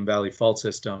Interandean Valley fault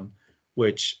system,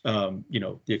 which,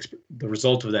 the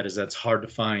result of that is that's hard to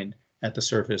find at the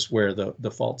surface where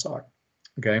the faults are.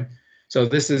 Okay, so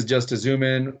this is just a zoom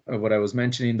in of what I was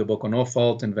mentioning, the Boconó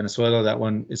fault in Venezuela. That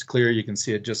one is clear. You can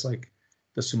see it just like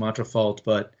the Sumatra fault,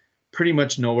 but pretty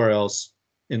much nowhere else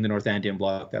in the North Andean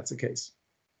block that's the case.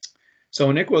 So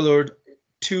in Ecuador,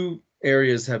 two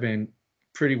areas have been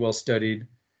pretty well studied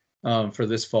for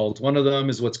this fault. One of them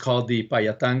is what's called the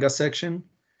Payatanga section.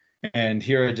 And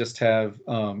here I just have,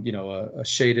 a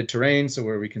shaded terrain, so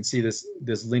where we can see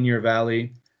this linear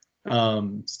valley.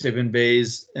 Stephen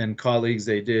Bays and colleagues,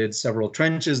 they did several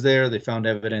trenches there. They found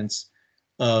evidence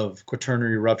of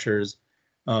Quaternary ruptures.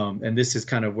 And this is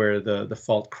kind of where the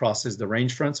fault crosses the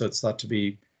range front, so it's thought to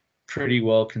be pretty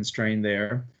well constrained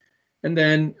there. And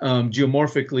then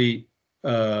geomorphically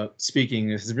speaking,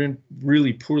 this has been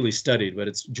really poorly studied, but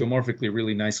it's geomorphically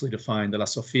really nicely defined, the La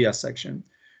Sofia section,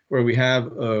 where we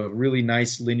have a really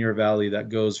nice linear valley that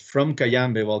goes from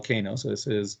Cayambe volcano. So this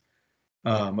is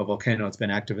a volcano that's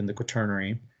been active in the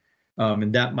Quaternary,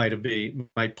 and that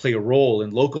might play a role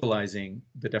in localizing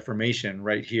the deformation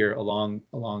right here along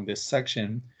this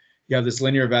section. You have this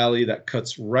linear valley that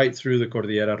cuts right through the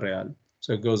Cordillera Real.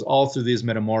 So it goes all through these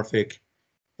metamorphic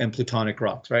and plutonic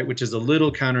rocks, right? Which is a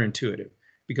little counterintuitive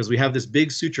because we have this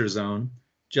big suture zone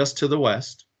just to the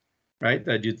west, right?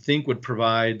 That you'd think would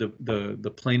provide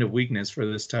the plane of weakness for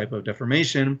this type of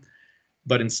deformation.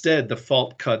 But instead, the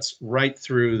fault cuts right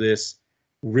through this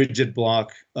rigid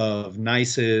block of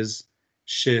gneisses,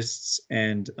 schists,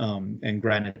 and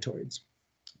granitoids,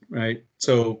 right?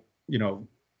 So,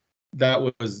 that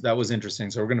was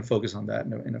interesting. So we're going to focus on that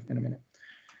in a minute.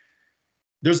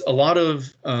 There's been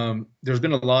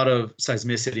a lot of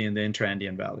seismicity in the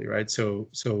Interandean Valley, right? So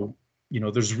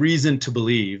there's reason to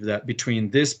believe that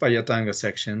between this Payatanga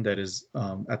section that is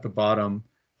at the bottom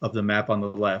of the map on the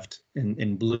left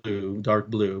in blue, dark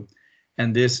blue.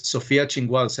 And this Sofia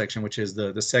Chingual section, which is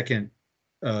the second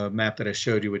map that I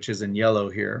showed you, which is in yellow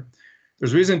here.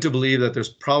 There's reason to believe that there's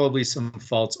probably some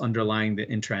faults underlying the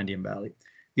Interandean Valley.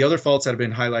 The other faults that have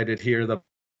been highlighted here, the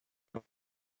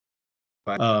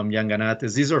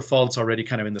Yanganates, these are faults already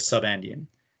kind of in the Subandean.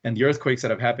 And the earthquakes that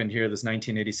have happened here, this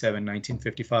 1987,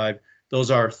 1955,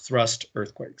 those are thrust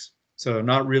earthquakes. So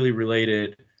not really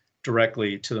related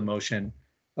directly to the motion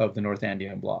of the North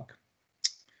Andean block.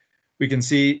 We can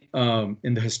see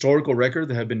in the historical record,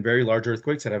 there have been very large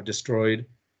earthquakes that have destroyed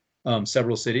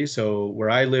several cities. So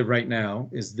where I live right now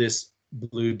is this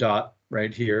blue dot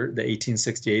right here, the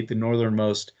 1868, the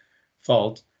northernmost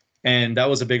fault. And that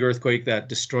was a big earthquake that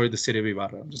destroyed the city of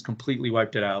Ibarra, just completely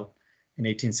wiped it out in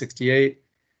 1868.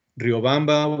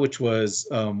 Riobamba, which was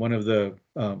one of the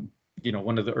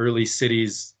early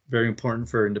cities, very important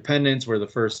for independence, where the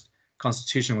first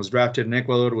constitution was drafted in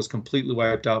Ecuador, was completely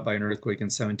wiped out by an earthquake in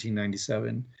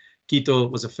 1797. Quito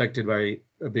was affected by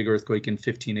a big earthquake in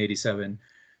 1587.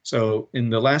 So in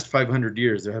the last 500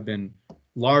 years, there have been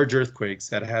large earthquakes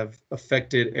that have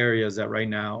affected areas that right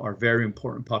now are very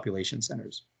important population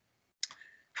centers.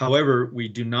 However, we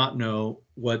do not know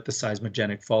what the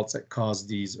seismogenic faults that cause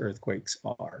these earthquakes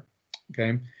are,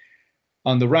 okay?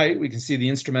 On the right, we can see the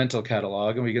instrumental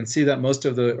catalog, and we can see that most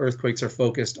of the earthquakes are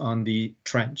focused on the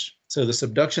trench. So the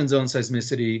subduction zone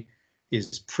seismicity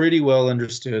is pretty well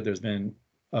understood. There's been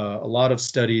a lot of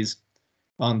studies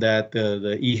on that.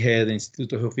 The IGE, the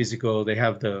Instituto Geofísico,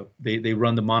 they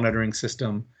run the monitoring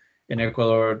system in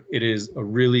Ecuador. It is a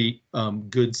really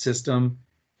good system.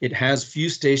 It has few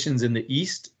stations in the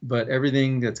east, but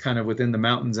everything that's kind of within the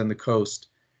mountains and the coast,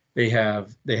 they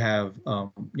have a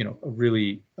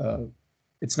really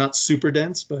it's not super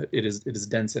dense, but it is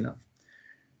dense enough.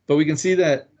 But we can see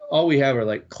that all we have are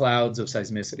like clouds of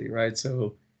seismicity, right?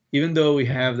 So even though we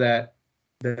have that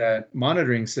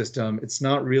monitoring system, it's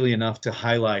not really enough to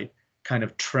highlight kind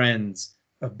of trends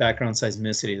of background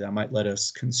seismicity that might let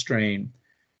us constrain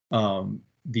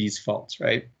these faults,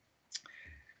 right?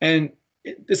 And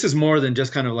this is more than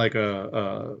just kind of like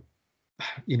a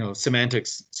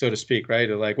semantics, so to speak, right?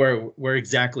 Like where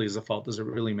exactly is the fault? Does it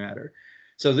really matter?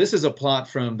 So this is a plot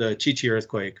from the Chichi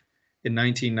earthquake in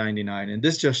 1999, and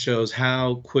this just shows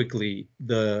how quickly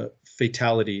the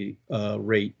fatality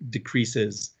rate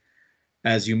decreases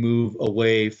as you move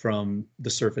away from the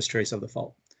surface trace of the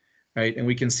fault, right? And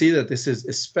we can see that this is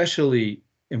especially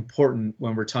important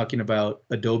when we're talking about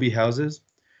adobe houses.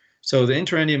 So the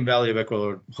Interandean Valley of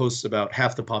Ecuador hosts about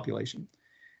half the population.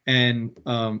 And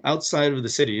outside of the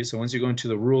cities, so once you go into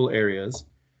the rural areas,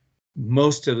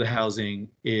 most of the housing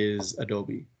is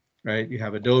adobe, right? You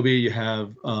have adobe, you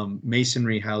have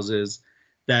masonry houses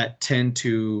that tend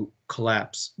to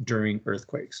collapse during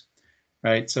earthquakes,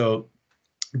 right? So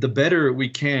the better we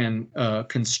can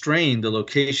constrain the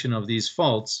location of these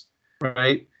faults,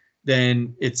 right,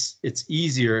 then it's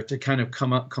easier to kind of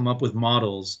come up with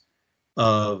models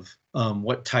of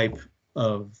what type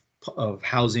of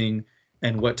housing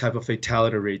and what type of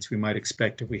fatality rates we might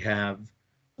expect if we have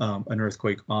an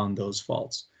earthquake on those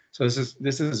faults. So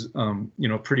this is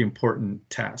a pretty important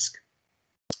task.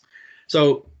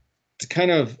 So to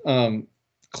kind of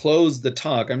close the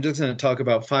talk, I'm just going to talk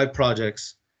about 5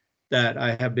 projects that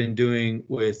I have been doing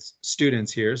with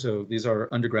students here. So these are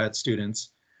undergrad students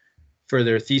for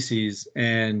their theses,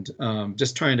 and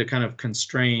just trying to kind of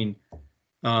constrain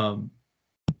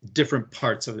different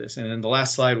parts of this. And in the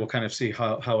last slide, we'll kind of see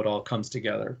how it all comes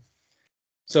together.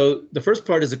 So the first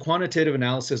part is a quantitative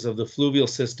analysis of the fluvial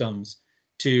systems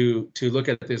to look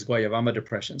at this Guayabamba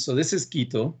depression. So this is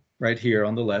Quito right here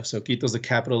on the left. So Quito is the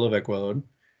capital of Ecuador,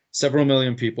 several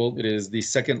million people. It is the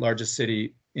second largest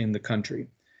city in the country.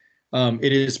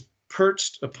 It is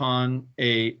perched upon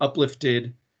a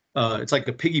uplifted, it's like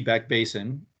a piggyback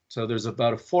basin. So there's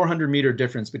about a 400-meter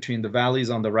difference between the valleys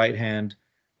on the right hand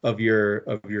of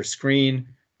your screen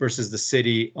versus the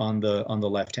city on the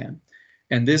left hand.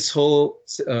 And this whole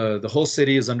the whole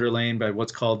city is underlain by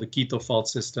what's called the Quito fault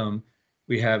system.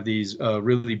 We have these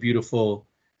really beautiful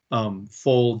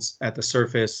folds at the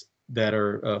surface that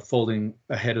are folding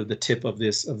ahead of the tip of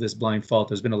this blind fault.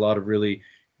 There's been a lot of really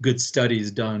good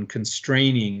studies done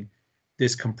constraining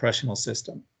this compressional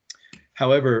system.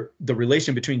 However, the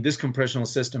relation between this compressional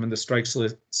system and the strike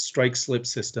slip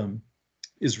system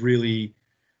is really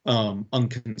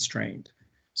unconstrained.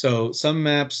 So some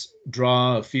maps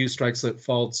draw a few strike slip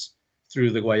faults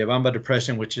through the Guayabamba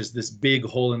depression, which is this big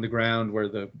hole in the ground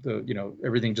where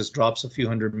everything just drops a few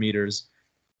hundred meters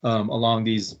along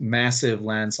these massive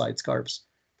landslide scarps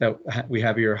that we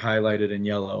have here highlighted in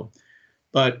yellow.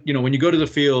 But when you go to the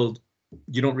field,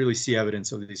 you don't really see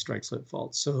evidence of these strike slip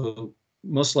faults. So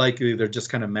most likely they're just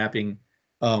kind of mapping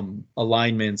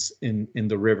alignments in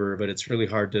the river, but it's really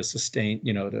hard to sustain,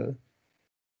 to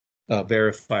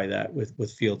verify that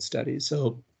with field studies.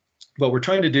 So what we're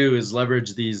trying to do is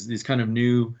leverage these kind of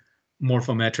new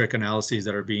morphometric analyses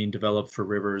that are being developed for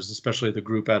rivers, especially the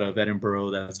group out of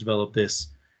Edinburgh that has developed this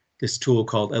tool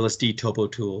called LSD Topo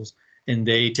Tools, and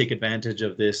they take advantage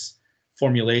of this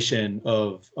formulation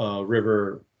of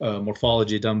river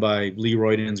morphology done by Lee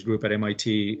Royden's group at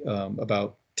MIT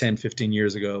about 10, 15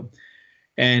 years ago.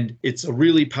 And it's a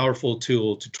really powerful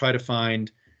tool to try to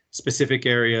find specific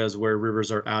areas where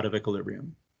rivers are out of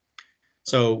equilibrium.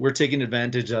 So we're taking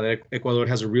advantage that Ecuador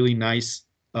has a really nice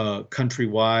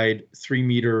countrywide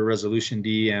 3-meter resolution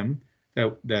DEM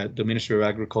that the Ministry of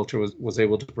Agriculture was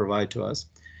able to provide to us.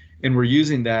 And we're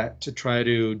using that to try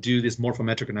to do this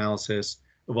morphometric analysis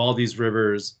of all these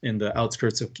rivers in the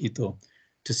outskirts of Quito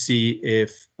to see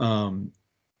if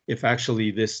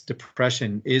actually this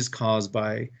depression is caused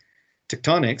by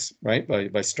tectonics, right,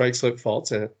 by strike slip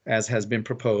faults as has been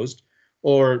proposed,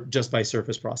 or just by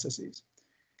surface processes.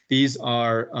 These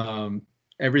are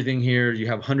everything here. You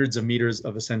have hundreds of meters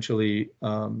of essentially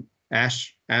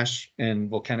ash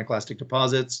and volcaniclastic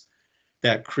deposits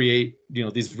that create,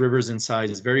 these rivers in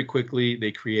size very quickly.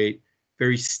 They create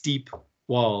very steep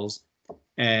walls.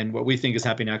 And what we think is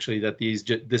happening actually that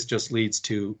this just leads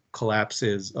to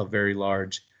collapses of very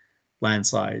large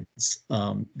landslides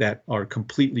that are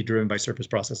completely driven by surface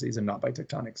processes and not by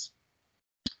tectonics.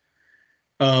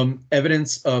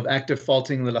 Evidence of active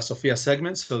faulting in the La Sofia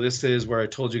segments. So this is where I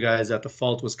told you guys that the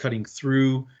fault was cutting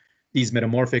through these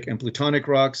metamorphic and plutonic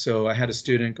rocks. So I had a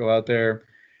student go out there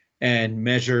and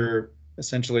measure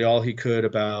essentially all he could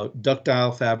about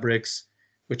ductile fabrics,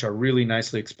 which are really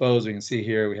nicely exposed. We can see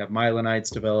here we have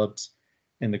myelinites developed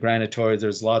in the granitoids.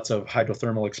 There's lots of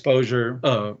hydrothermal exposure,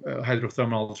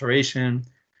 hydrothermal alteration,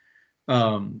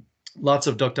 lots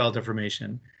of ductile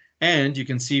deformation. And you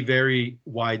can see very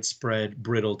widespread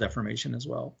brittle deformation as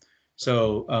well.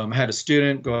 So I had a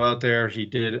student go out there. He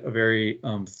did a very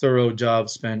thorough job,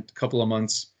 spent a couple of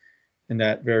months in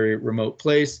that very remote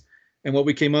place. And what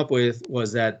we came up with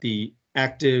was that the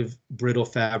active brittle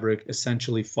fabric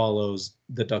essentially follows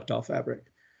the ductile fabric.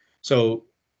 So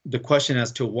the question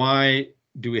as to why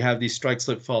do we have these strike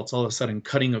slip faults all of a sudden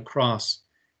cutting across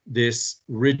this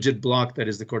rigid block that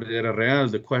is the Cordillera Real,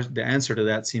 the answer to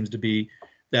that seems to be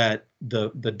that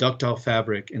the ductile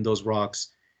fabric in those rocks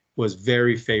was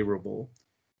very favorable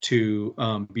to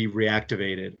be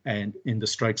reactivated and in the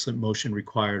strike slip motion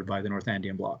required by the North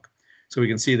Andean block. So we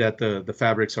can see that the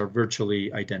fabrics are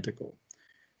virtually identical.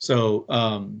 So,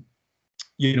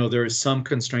 there is some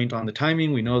constraint on the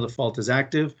timing. We know the fault is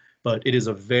active, but it is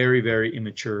a very, very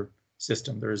immature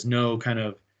system. There is no kind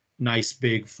of nice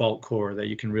big fault core that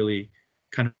you can really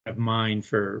kind of mine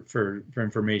for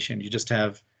information. You just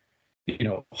have,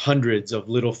 hundreds of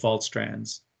little fault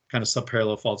strands, kind of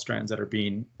subparallel fault strands that are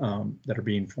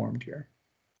being formed here.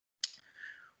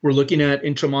 We're looking at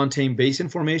intermontane basin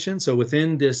formation. So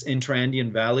within this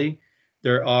Interandean Valley,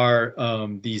 there are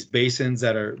these basins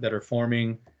that are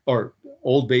forming, or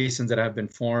old basins that have been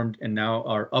formed and now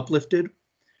are uplifted,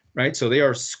 right? So they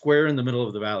are square in the middle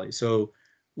of the valley. So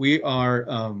we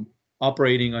are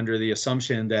operating under the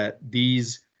assumption that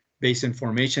these basin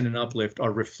formation and uplift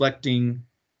are reflecting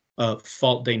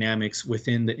fault dynamics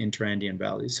within the Interandean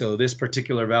Valley. So this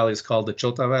particular valley is called the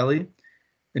Chota Valley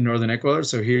in northern Ecuador.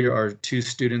 So here are 2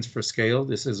 students for scale.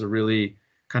 This is a really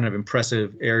kind of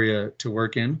impressive area to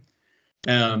work in.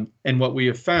 And what we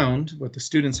have found, what the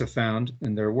students have found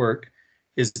in their work,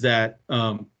 is that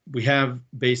we have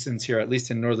basins here, at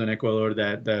least in northern Ecuador,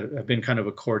 that have been kind of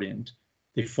accordioned.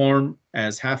 They form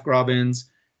as half grabens,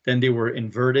 then they were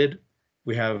inverted.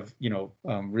 We have,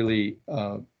 really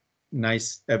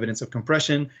nice evidence of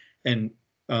compression. And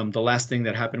the last thing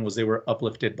that happened was they were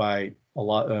uplifted by a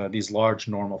lot these large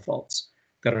normal faults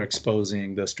that are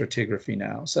exposing the stratigraphy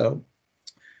now. So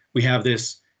we have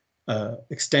this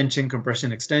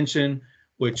compression extension,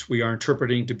 which we are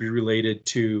interpreting to be related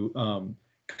to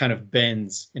kind of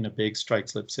bends in a big strike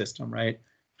slip system, right?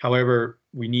 However,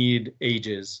 we need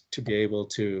ages to be able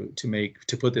to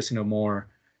put this in a more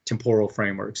temporal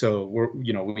framework. So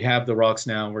we have the rocks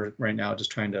now. We're right now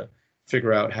just trying to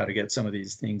figure out how to get some of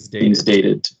these things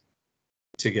dated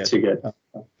to get a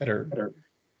better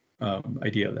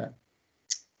idea of that.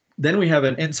 Then we have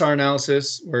an InSAR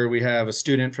analysis where we have a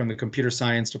student from the computer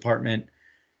science department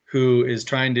who is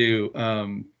trying to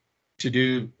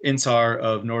do InSAR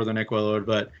of northern Ecuador,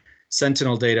 but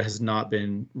Sentinel data has not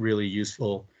been really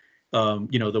useful.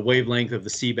 The wavelength of the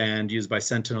C-band used by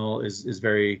Sentinel is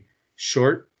very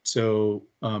short, So,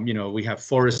 we have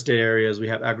forested areas, we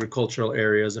have agricultural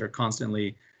areas that are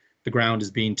constantly, the ground is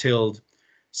being tilled.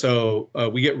 So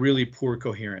we get really poor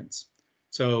coherence.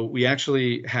 So we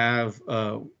actually have,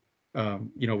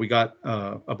 we got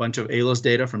a bunch of ALOS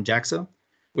data from JAXA,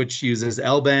 which uses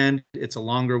L-band. It's a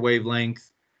longer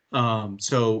wavelength.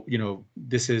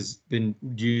 This has been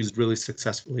used really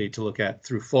successfully to look at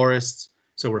through forests.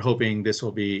 So we're hoping this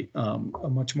will be a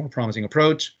much more promising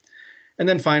approach. And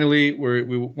then finally,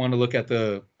 we want to look at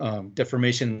the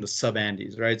deformation in the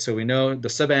Subandes, right? So we know the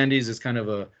Subandes is kind of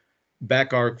a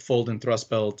backarc fold and thrust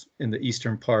belt in the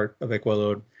eastern part of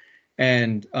Ecuador.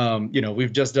 And,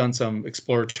 we've just done some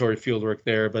exploratory field work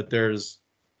there, but there's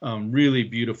really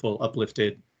beautiful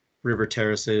uplifted river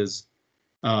terraces.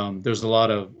 There's a lot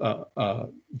of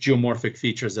geomorphic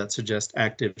features that suggest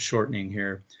active shortening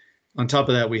here. On top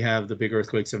of that, we have the big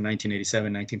earthquakes of 1987,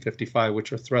 1955,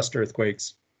 which are thrust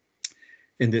earthquakes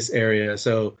in this area.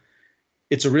 So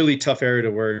it's a really tough area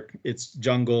to work. It's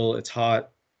jungle, it's hot.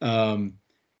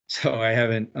 So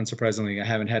unsurprisingly, I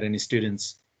haven't had any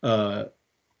students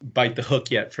bite the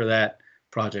hook yet for that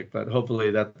project, but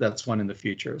hopefully that's one in the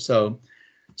future. So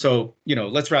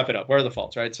let's wrap it up. Where are the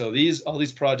faults, right? So all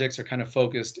these projects are kind of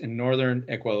focused in northern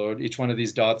Ecuador. Each one of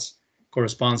these dots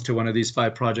corresponds to one of these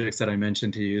 5 projects that I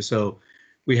mentioned to you. So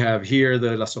we have here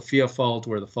the La Sofia fault,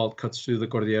 where the fault cuts through the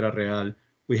Cordillera Real.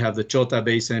 We have the Chota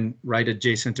Basin right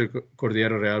adjacent to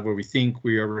Cordillera Real, where we think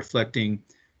we are reflecting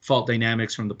fault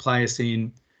dynamics from the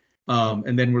Pliocene.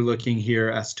 And then we're looking here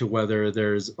as to whether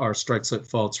there's our strike slip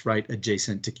faults right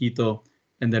adjacent to Quito.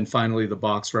 And then finally, the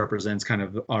box represents kind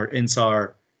of our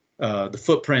InSAR, the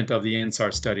footprint of the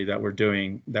InSAR study that we're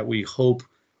doing that we hope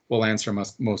will answer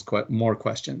more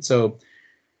questions. So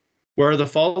where are the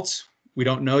faults? We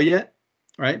don't know yet,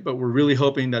 right? But we're really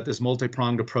hoping that this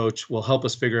multi-pronged approach will help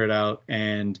us figure it out.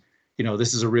 And,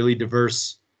 this is a really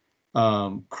diverse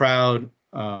crowd.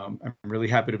 I'm really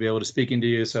happy to be able to speak to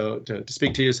you.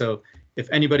 So if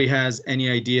anybody has any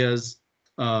ideas,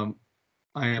 I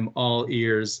am all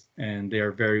ears and they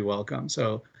are very welcome.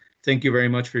 So thank you very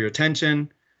much for your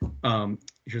attention.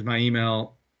 Here's my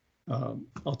email.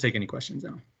 I'll take any questions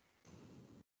now.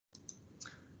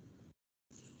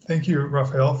 Thank you,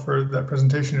 Rafael, for that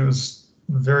presentation. It was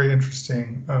very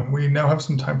interesting. We now have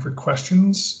some time for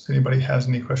questions. If anybody has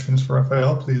any questions for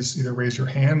Rafael, please either raise your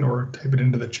hand or type it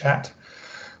into the chat.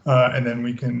 And then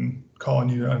we can call on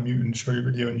you to unmute and show your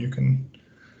video, and you can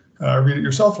read it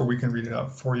yourself, or we can read it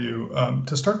out for you.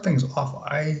 To start things off,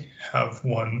 I have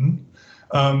one.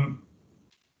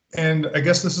 And I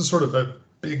guess this is sort of a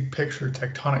big picture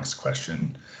tectonics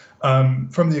question.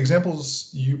 From the examples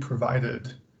you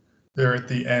provided there at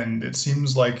the end, it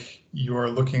seems like you're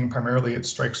looking primarily at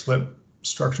strike slip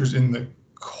structures in the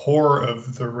core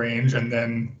of the range and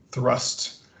then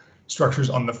thrust structures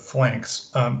on the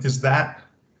flanks. Does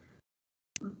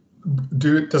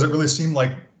it really seem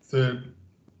like the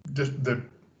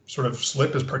sort of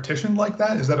slip is partitioned like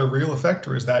that? Is that a real effect,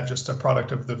 or is that just a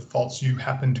product of the faults you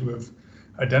happen to have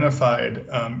identified?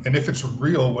 And if it's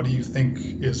real, what do you think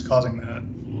is causing that?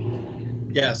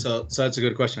 Yeah, so that's a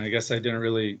good question. I guess I didn't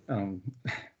really,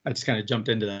 I just kind of jumped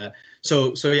into that.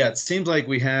 So yeah, it seems like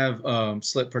we have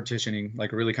slip partitioning,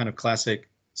 like a really kind of classic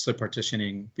slip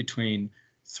partitioning between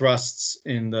thrusts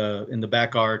in the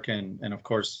back arc and of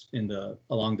course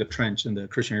along the trench in the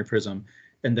Quaternary prism,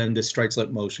 and then this strike slip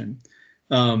motion.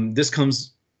 This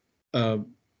comes so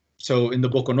in the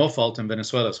Boconó fault in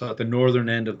Venezuela, so at the northern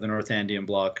end of the North Andean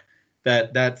block,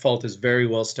 that fault is very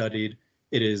well studied.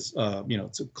 It is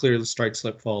it's a clear strike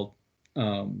slip fault.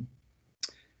 So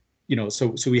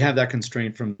we have that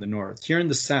constraint from the north. Here in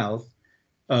the south,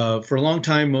 for a long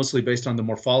time, mostly based on the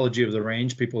morphology of the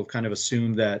range, people have kind of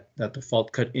assumed that the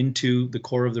fault cut into the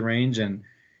core of the range. And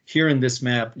here in this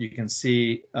map, you can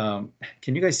see, can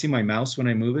you guys see my mouse when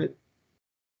I move it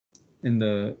in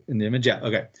the image? Yeah,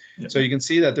 okay. Yeah. So you can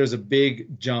see that there's a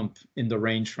big jump in the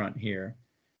range front here.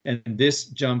 And this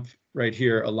jump right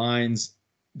here aligns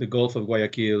the Gulf of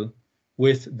Guayaquil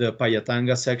with the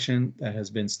Payatanga section that has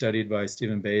been studied by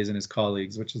Stephen Bayes and his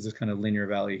colleagues, which is this kind of linear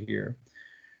valley here.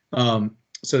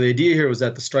 So the idea here was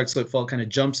that the strike slip fault kind of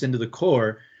jumps into the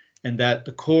core, and that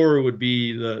the core would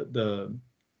be the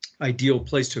ideal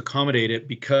place to accommodate it,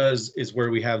 because is where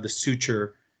we have the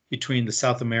suture between the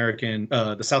South American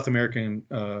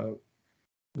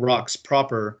rocks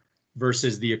proper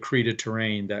versus the accreted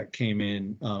terrain that came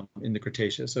in the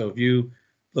Cretaceous. So if you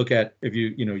look at,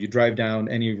 you drive down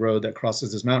any road that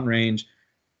crosses this mountain range,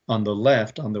 on the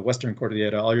left, on the Western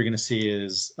Cordillera, all you're going to see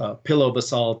is pillow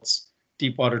basalts,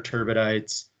 deep water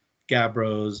turbidites,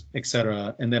 gabbros,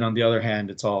 etc. And then on the other hand,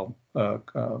 it's all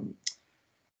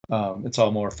It's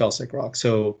all more felsic rock.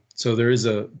 So there is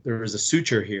a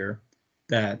suture here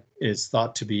that is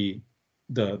thought to be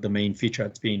the main feature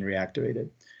that's being reactivated.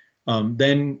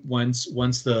 Then once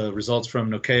the results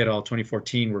from Yachay et al.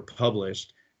 2014 were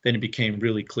published, then it became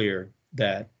really clear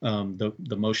that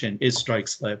the motion is strike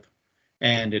slip,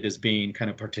 and it is being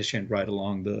kind of partitioned right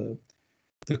along the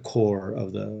core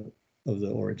of the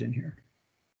origin here.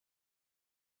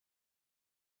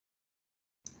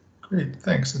 Great,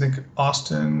 thanks. I think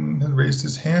Austin had raised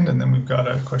his hand, and then we've got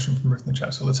a question from Ruth in the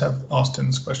chat. So let's have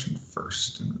Austin's question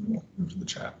first, and then we'll move to the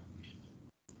chat.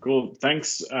 Cool.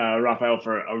 Thanks, Rafael,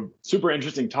 for a super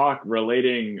interesting talk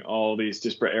relating all these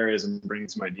disparate areas and bringing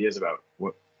some ideas about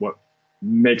what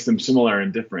makes them similar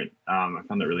and different. I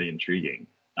found that really intriguing.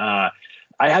 I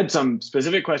had some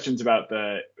specific questions about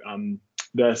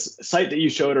the site that you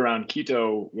showed around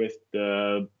Quito with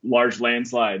the large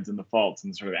landslides and the faults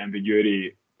and sort of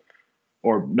ambiguity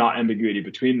or not ambiguity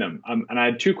between them. And I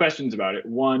had two questions about it.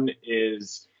 One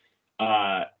is,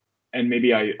 and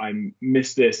maybe I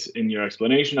missed this in your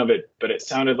explanation of it, but it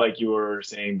sounded like you were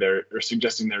saying there or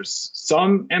suggesting there's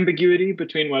some ambiguity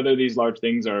between whether these large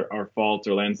things are faults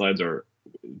or landslides, or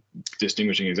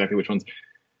distinguishing exactly which ones.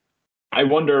 I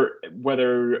wonder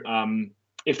whether,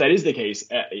 if that is the case,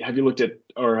 have you looked at,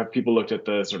 or have people looked at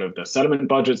the sort of the sediment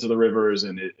budgets of the rivers,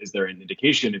 and is there an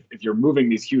indication if you're moving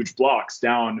these huge blocks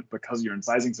down because you're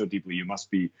incising so deeply, you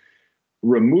must be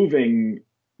removing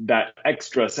that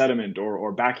extra sediment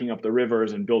or backing up the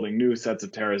rivers and building new sets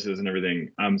of terraces and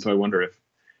everything. So I wonder if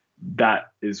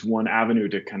that is one avenue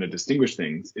to kind of distinguish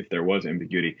things if there was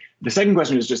ambiguity. The second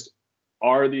question is just,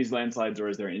 are these landslides, or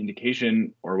is there an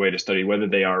indication or a way to study whether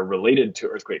they are related to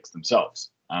earthquakes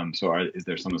themselves? Is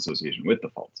there some association with the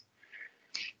faults?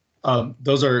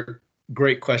 Those are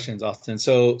great questions, Austin.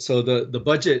 So the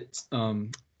budget,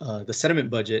 the sediment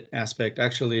budget aspect,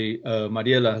 actually,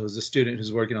 Mariela, who's a student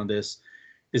who's working on this,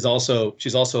 she's also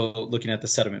looking at the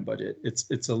sediment budget.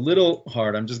 It's a little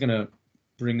hard. I'm just gonna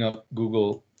bring up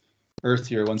Google Earth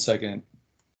here. 1 second.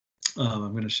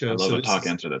 I'm gonna show. I love a talk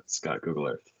answer that's got Google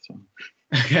Earth. So.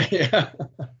 Okay, yeah.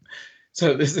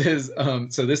 So this is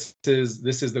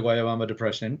the Guayabamba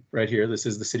Depression right here. This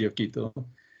is the city of Quito.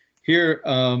 Here,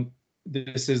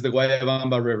 this is the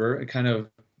Guayabamba River. It kind of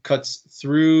cuts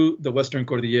through the Western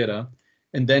Cordillera,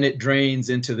 and then it drains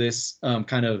into this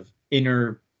kind of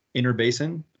inner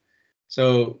basin.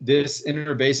 So this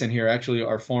inner basin here actually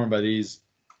are formed by these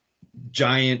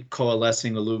giant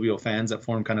coalescing alluvial fans that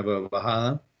form kind of a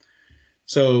bajada.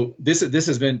 So this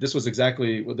was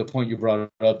exactly what the point you brought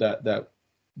up,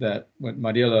 that when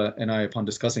Mariela and I, upon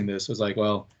discussing this, was like,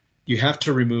 well, you have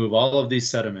to remove all of these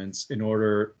sediments in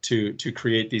order to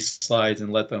create these slides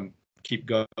and let them keep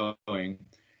going,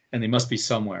 and they must be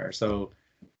somewhere. So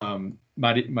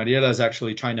Mariela is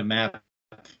actually trying to map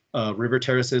river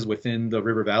terraces within the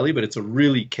river valley, but it's a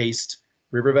really cased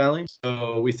river valley.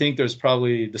 So we think there's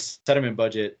probably the sediment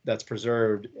budget that's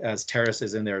preserved as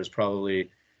terraces in there is probably,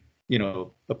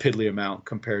 a piddly amount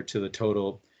compared to the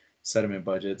total sediment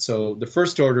budget. So the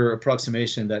first order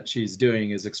approximation that she's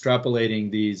doing is extrapolating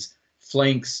these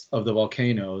flanks of the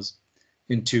volcanoes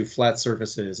into flat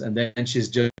surfaces, and then she's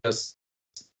just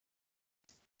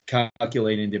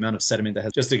calculating the amount of sediment that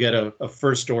has, just to get a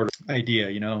first order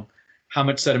idea, how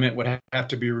much sediment would have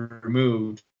to be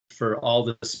removed for all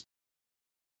the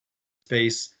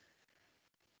space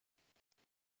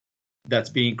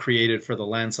that's being created for the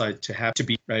landslide to have to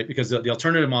be, right? Because the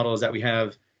alternative model is that we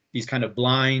have these kind of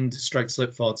blind strike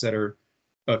slip faults that are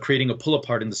creating a pull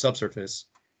apart in the subsurface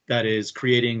that is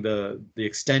creating the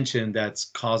extension that's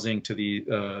causing to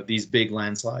these big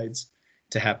landslides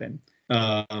to happen.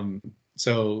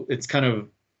 So it's kind of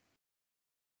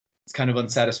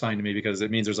unsatisfying to me, because it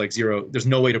means there's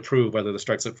no way to prove whether the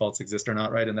strike slip faults exist or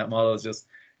not, right? And that model is just,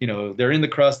 they're in the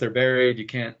crust, they're buried, you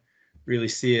can't really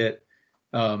see it.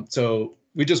 So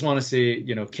we just want to see,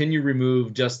 can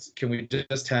we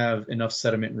just have enough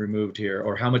sediment removed here,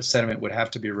 or how much sediment would have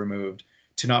to be removed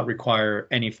to not require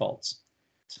any faults?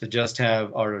 So just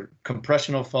have our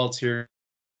compressional faults here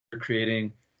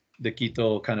creating the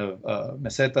Quito kind of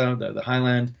meseta, the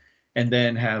highland, and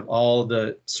then have all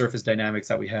the surface dynamics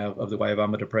that we have of the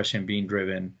Guayabamba Depression being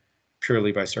driven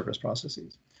purely by surface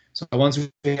processes. So once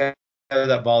we have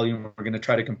that volume, we're going to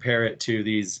try to compare it to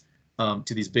these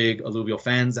big alluvial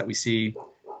fans that we see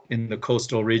in the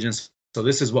coastal regions. So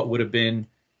this is what would have been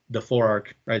the forearc,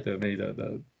 right?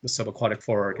 The subaquatic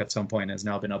forearc at some point has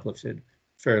now been uplifted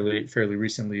fairly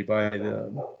recently by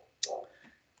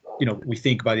we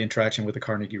think by the interaction with the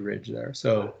Carnegie Ridge there.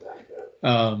 So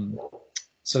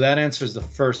so that answers the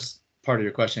first part of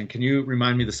your question. Can you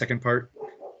remind me the second part?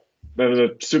 that was a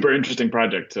super interesting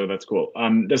project, so that's cool.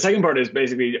 The second part is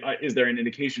basically, is there an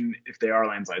indication if they are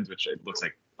landslides, which it looks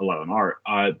like a lot of them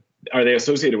are they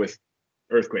associated with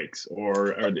earthquakes,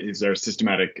 or is there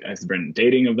systematic, has there been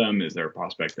dating of them? Is there a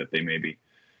prospect that they may be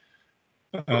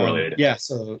correlated? Yeah,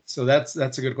 so that's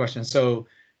a good question. So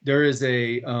there is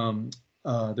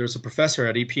there's a professor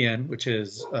at EPN, which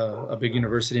is a big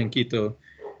university in Quito,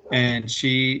 and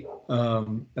she,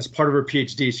 as part of her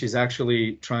PhD, she's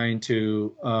actually trying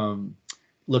to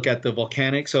look at the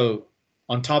volcanic. So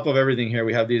on top of everything here,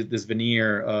 we have this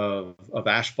veneer of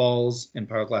ash falls and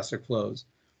pyroclastic flows.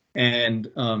 And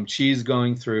she's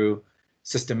going through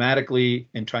systematically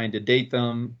and trying to date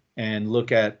them and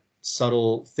look at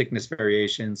subtle thickness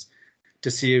variations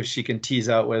to see if she can tease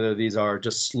out whether these are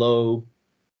just slow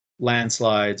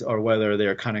landslides or whether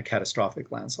they're kind of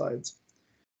catastrophic landslides.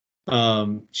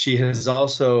 She has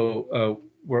also,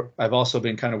 I've also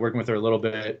been kind of working with her a little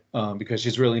bit because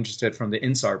she's really interested from the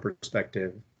InSAR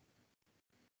perspective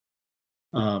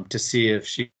to see if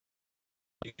she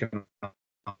can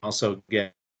also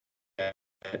get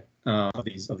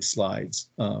these slides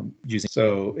using.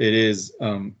 So it is,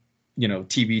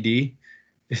 TBD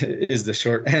is the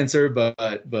short answer, but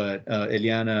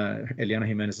Eliana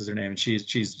Jimenez is her name, and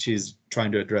she's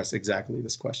trying to address exactly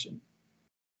this question.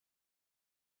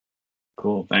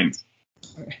 Cool, thanks.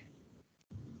 Okay.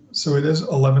 So it is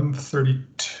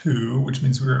 11:32, which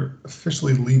means we're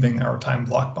officially leaving our time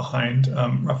block behind.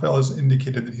 Rafael has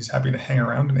indicated that he's happy to hang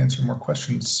around and answer more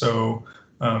questions. So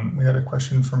we had a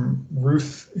question from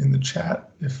Ruth in the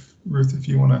chat. Ruth, if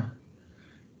you want to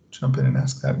jump in and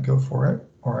ask that, go for it,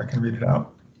 or I can read it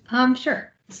out.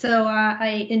 Sure. So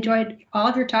I enjoyed all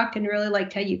of your talk and really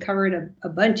liked how you covered a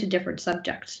bunch of different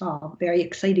subjects, all very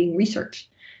exciting research.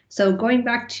 So going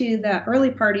back to the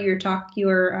early part of your talk, you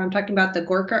were talking about the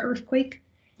Gorka earthquake.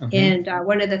 And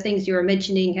one of the things you were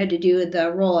mentioning had to do with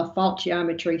the role of fault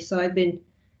geometry. So I've been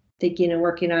thinking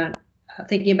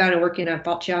about and working on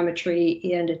fault geometry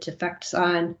and its effects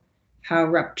on how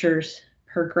ruptures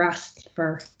progressed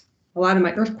for a lot of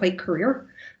my earthquake career.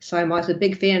 So I'm always a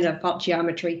big fan of fault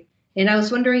geometry. And I was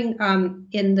wondering,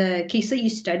 in the case that you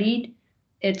studied,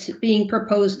 it's being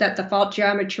proposed that the fault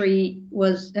geometry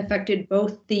was affected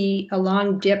both the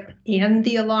along dip and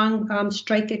the along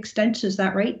strike extents. Is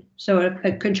that right? So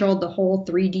it controlled the whole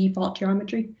 3D fault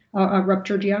geometry,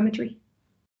 rupture geometry.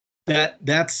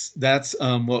 That's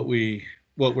what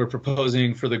we're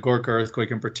proposing for the Gorka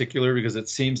earthquake in particular, because it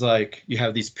seems like you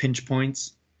have these pinch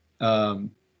points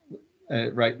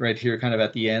right here, kind of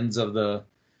at the ends of the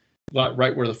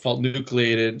right where the fault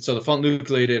nucleated. So the fault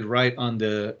nucleated right on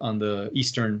the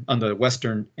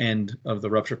western end of the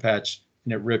rupture patch,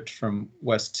 and it ripped from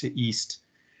west to east.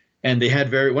 And they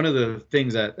had one of the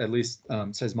things that at least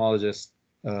seismologists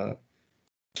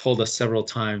told us several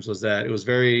times was that it was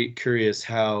very curious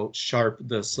how sharp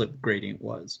the slip gradient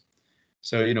was.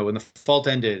 So when the fault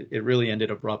ended, it really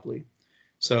ended abruptly.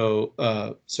 So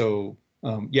so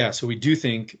we do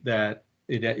think that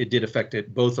it did affect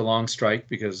it both along strike,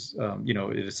 because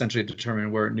it essentially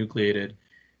determined where it nucleated,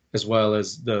 as well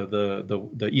as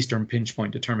the eastern pinch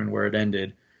point determined where it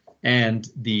ended, and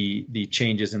the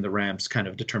changes in the ramps kind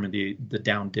of determined the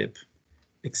down dip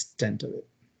extent of it.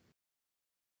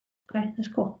 Okay, that's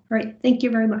cool. All right, thank you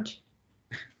very much.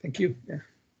 Thank you. Yeah.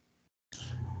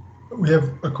 We have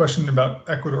a question about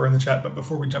Ecuador in the chat, but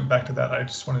before we jump back to that, I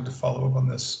just wanted to follow up on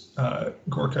this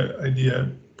Gorka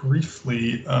idea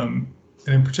briefly.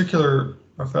 And in particular,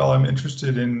 Rafael, I'm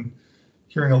interested in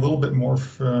hearing a little bit more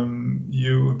from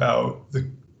you about the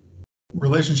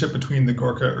relationship between the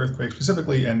Gorka earthquake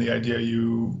specifically and the idea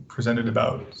you presented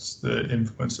about the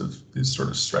influence of these sort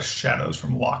of stress shadows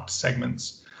from locked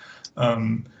segments,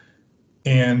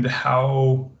 and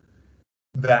how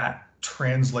that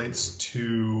translates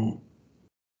to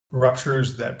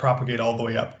ruptures that propagate all the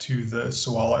way up to the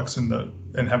Sewaliks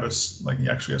and have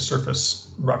actually a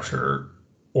surface rupture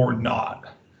or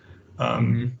not.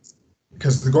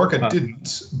 Because the Gorka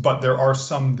didn't, but there are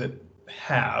some that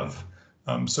have.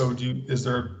 So is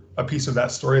there a piece of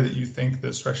that story that you think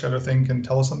the stress shadow thing can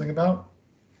tell us something about?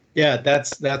 Yeah,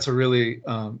 that's a really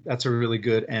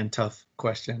good and tough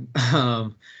question.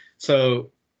 So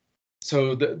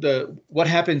the what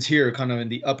happens here, kind of in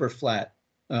the upper flat,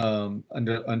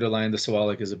 underlying the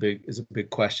Sewalik, is a big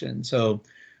question. So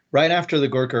right after the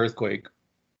Gorka earthquake,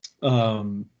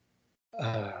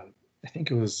 I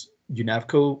think it was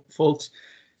UNAVCO folks,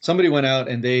 somebody went out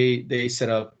and they set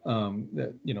up,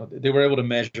 they were able to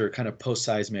measure kind of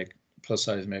post-seismic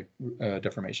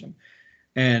deformation.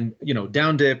 And,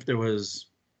 down dip, there was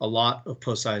a lot of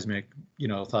post-seismic,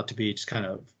 thought to be just kind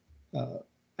of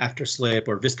after slip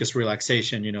or viscous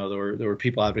relaxation. You know, there were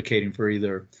people advocating for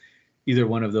either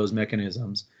one of those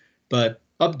mechanisms. But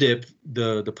up dip,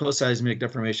 the post-seismic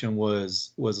deformation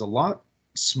was a lot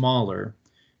smaller,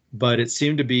 but it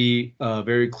seemed to be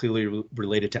very clearly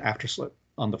related to afterslip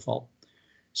on the fault.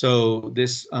 So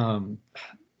this, the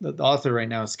author right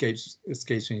now escapes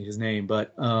me his name,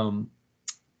 but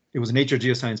it was a Nature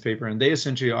Geoscience paper, and they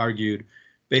essentially argued,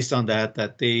 based on that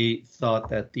they thought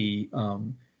that the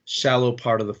shallow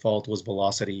part of the fault was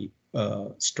velocity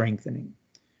strengthening,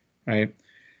 right?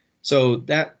 So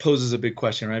that poses a big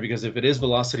question, right? Because if it is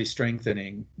velocity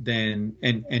strengthening, then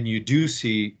and you do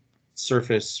see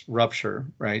surface rupture,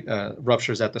 right?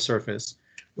 Ruptures at the surface,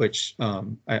 which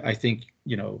I think,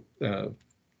 you know,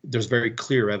 there's very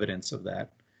clear evidence of that.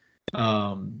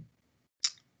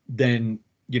 Then,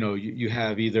 you know, you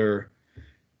have either,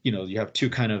 you know, you have two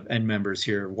kind of end members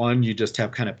here. One, you just have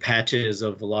kind of patches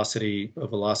of velocity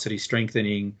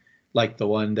strengthening, like the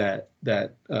one that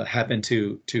happened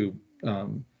to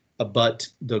abut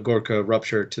the Gorka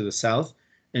rupture to the south.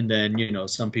 And then, you know,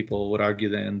 some people would argue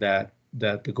then that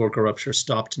the Gorka rupture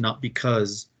stopped not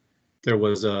because there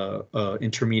was a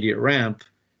intermediate ramp,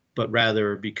 but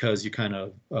rather because you kind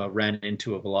of ran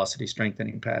into a velocity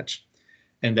strengthening patch,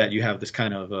 and that you have this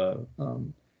kind of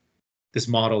this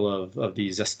model of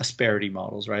these asperity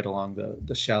models right along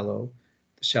the shallow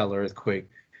earthquake.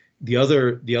 The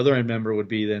other end member would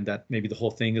be then that maybe the whole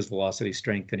thing is velocity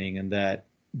strengthening, and that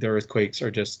the earthquakes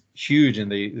are just huge and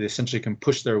they essentially can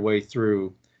push their way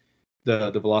through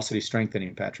the velocity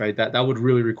strengthening patch, right? That would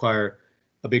really require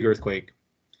a big earthquake.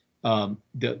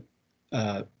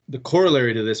 The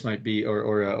corollary to this might be,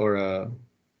 or a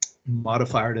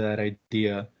modifier to that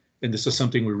idea, and this is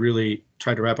something we really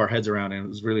tried to wrap our heads around, and it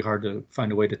was really hard to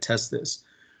find a way to test this,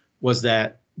 was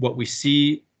that what we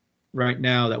see right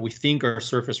now that we think are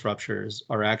surface ruptures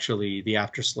are actually the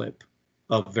afterslip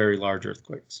of very large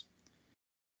earthquakes.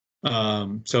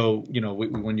 So, you know,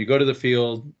 when you go to the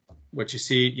field, what you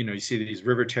see, you know, you see these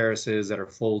river terraces that are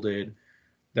folded,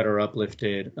 that are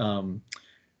uplifted. You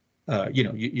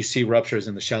know, you see ruptures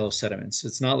in the shallow sediments.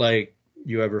 It's not like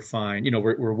you ever find, you know,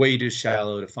 we're way too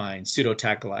shallow to find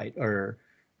pseudotacholite or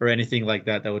anything like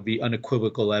that would be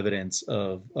unequivocal evidence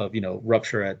of you know,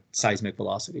 rupture at seismic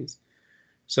velocities.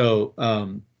 So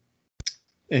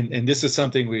and this is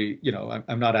something we, you know,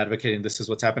 I'm not advocating this is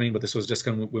what's happening, but this was just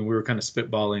kind of when we were kind of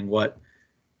spitballing what,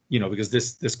 you know, because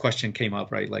this question came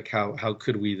up, right? Like how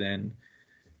could we then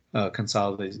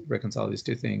reconcile these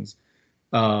two things?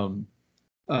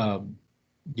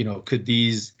 You know, could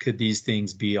these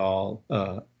things be all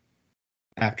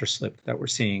afterslip that we're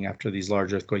seeing after these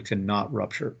large earthquakes and not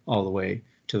rupture all the way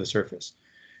to the surface?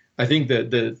 I think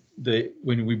that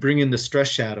when we bring in the stress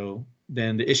shadow,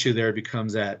 then the issue there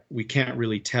becomes that we can't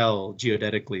really tell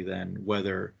geodetically then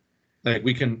whether, like,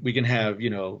 we can have, you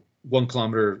know, 1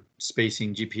 kilometer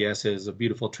spacing GPSs, a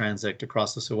beautiful transect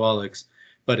across the Sewaliks,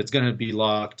 but it's going to be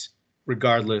locked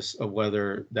regardless of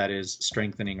whether that is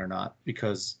strengthening or not,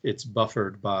 because it's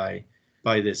buffered by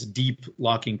this deep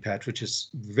locking patch, which is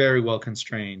very well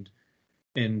constrained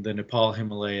in the Nepal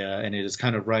Himalaya, and it is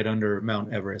kind of right under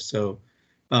Mount Everest. So,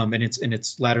 and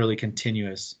it's laterally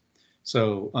continuous.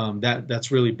 So that's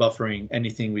really buffering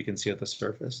anything we can see at the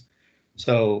surface.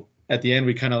 So at the end,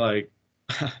 we kind of like,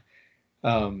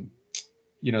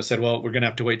 you know, said, well, we're going to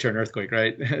have to wait to an earthquake,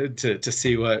 right, to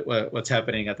see what's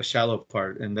happening at the shallow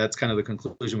part. And that's kind of the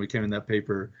conclusion we came in that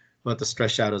paper about the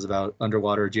stress shadows about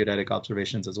underwater geodetic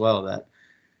observations as well, that,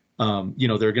 you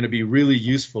know, they're going to be really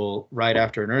useful right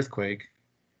after an earthquake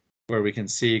where we can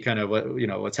see kind of what, you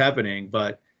know, what's happening.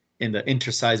 But in the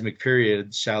interseismic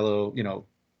period, shallow, you know,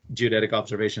 geodetic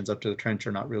observations up to the trench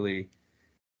are not really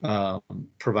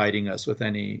providing us with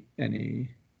any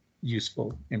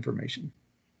useful information.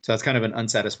 So that's kind of an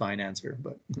unsatisfying answer,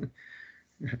 but.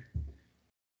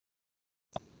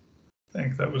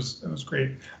 Thanks. That was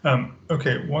great.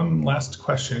 Okay, one last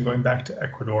question going back to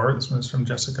Ecuador. This one is from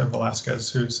Jessica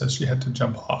Velasquez, who says she had to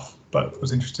jump off, but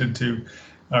was interested to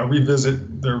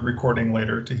revisit the recording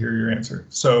later to hear your answer.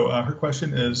 So her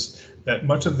question is that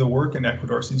much of the work in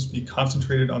Ecuador seems to be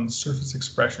concentrated on surface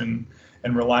expression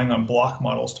and relying on block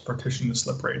models to partition the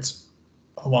slip rates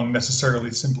along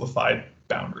necessarily simplified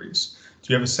boundaries.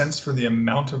 Do you have a sense for the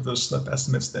amount of those slip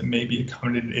estimates that may be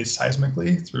accommodated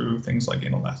aseismically through things like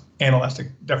anelastic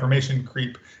deformation,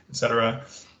 creep, etc.,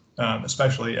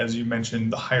 especially as you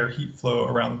mentioned the higher heat flow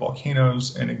around the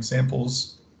volcanoes and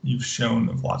examples you've shown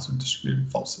of lots of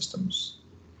distributed fault systems?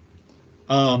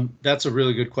 That's a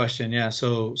really good question. Yeah,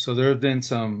 so there have been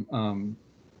some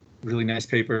really nice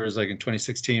papers, like in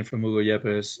 2016 from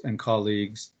Mw7.8 and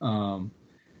colleagues,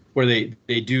 where they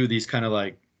do these kind of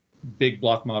like big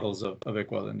block models of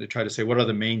Ecuador, and they try to say what are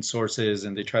the main sources,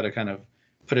 and they try to kind of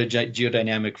put a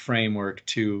geodynamic framework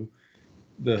to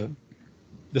the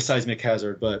seismic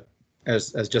hazard. But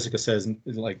as Jessica says,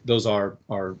 like those are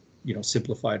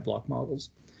simplified block models.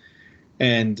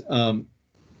 And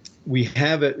we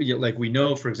have it, like we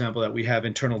know, for example, that we have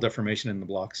internal deformation in the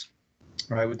blocks,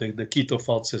 right? With the Quito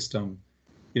fault system,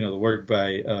 the work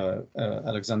by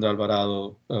Alexandra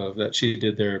Alvarado that she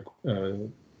did there,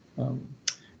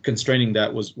 constraining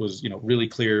that was really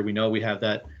clear. We know we have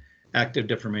that active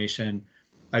deformation.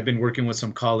 I've been working with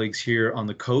some colleagues here on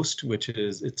the coast,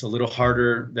 it's a little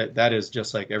harder. That is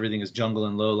just like everything is jungle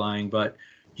and low lying, but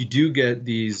you do get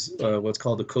these what's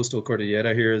called the coastal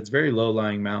cordillera here. It's very low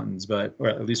lying mountains, or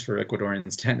at least for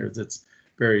Ecuadorian standards, it's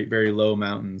very, very low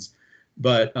mountains.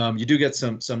 But you do get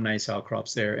some nice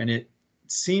outcrops there, and it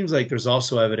seems like there's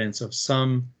also evidence of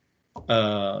some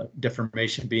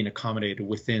deformation being accommodated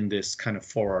within this kind of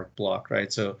forearc block,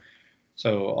 right? So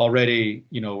already,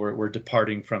 we're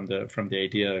departing from the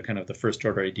idea, kind of the first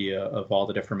order idea of all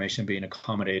the deformation being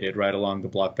accommodated right along the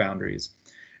block boundaries.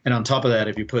 And on top of that,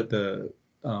 if you put the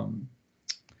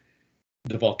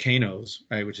volcanoes,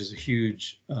 right, which is a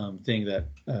huge thing that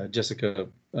Jessica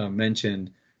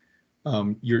mentioned,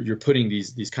 you're putting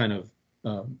these kind of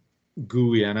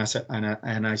gooey and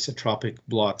anisotropic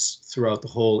blocks throughout the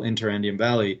whole Interandean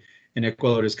Valley. And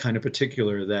Ecuador is kind of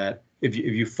particular that if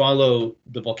you follow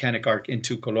the volcanic arc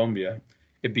into Colombia,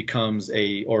 it becomes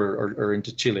or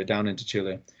into Chile, down into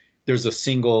Chile, there's a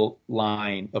single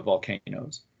line of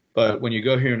volcanoes. But when you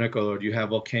go here in Ecuador, you have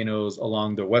volcanoes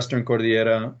along the Western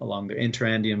Cordillera, along the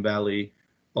Interandean Valley,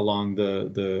 along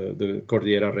the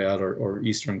Cordillera Real or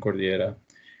Eastern Cordillera.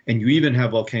 And you even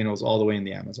have volcanoes all the way in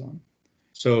the Amazon.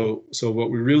 So what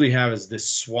we really have is this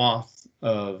swath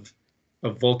of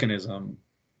volcanism,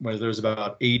 where there's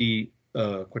about 80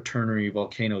 Quaternary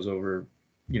volcanoes over,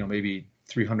 maybe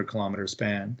 300 kilometer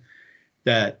span,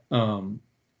 that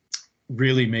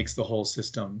really makes the whole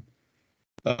system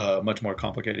much more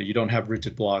complicated. You don't have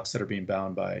rigid blocks that are being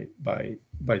bound by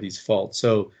these faults.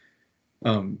 So,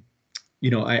 I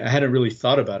hadn't really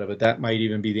thought about it, but that might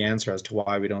even be the answer as to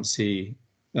why we don't see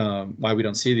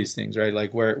these things, right?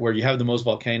 Like where you have the most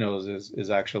volcanoes is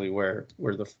actually where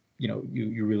the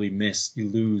you really you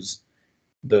lose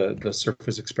the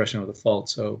surface expression of the fault.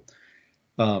 So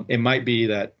it might be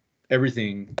that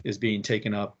everything is being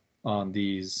taken up on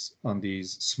these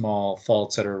small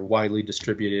faults that are widely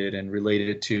distributed and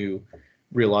related to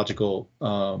rheological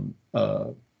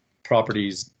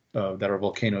properties that are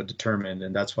volcano determined,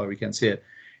 and that's why we can't see it.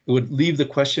 It would leave the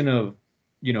question of,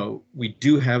 we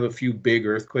do have a few big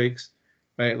earthquakes,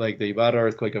 right? Like the Ibarra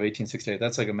earthquake of 1868,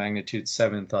 that's like a magnitude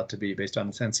 7 thought to be based on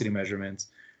intensity measurements.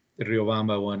 The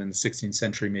Riobamba one in the 16th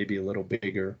century may be a little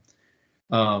bigger.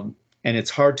 And it's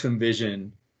hard to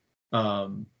envision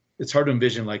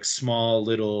like small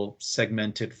little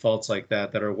segmented faults like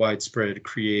that are widespread,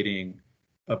 creating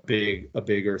a big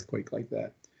earthquake like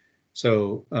that.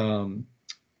 So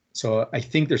I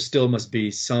think there still must be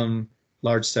some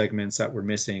large segments that we're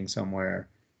missing somewhere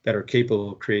that are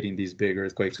capable of creating these big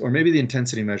earthquakes, or maybe the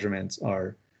intensity measurements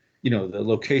are, the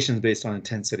locations based on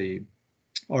intensity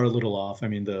are a little off. I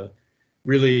mean, the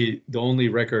only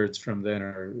records from then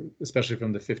are, especially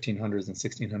from the 1500s and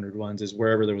 1600 ones, is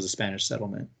wherever there was a Spanish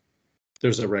settlement,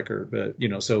 there's a record. But,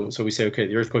 so we say, okay,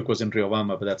 the earthquake was in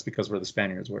Riobamba, but that's because where the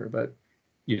Spaniards were. But,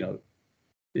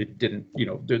 it didn't,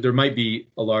 there might be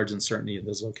a large uncertainty in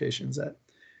those locations that,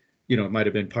 it might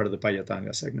have been part of the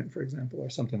Payatanga segment, for example, or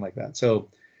something like that. So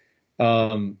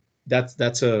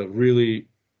that's a really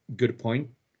good point.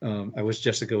 I wish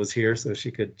Jessica was here so she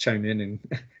could chime in and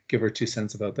give her 2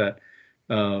 cents about that.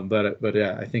 But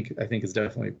yeah, I think it's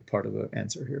definitely part of the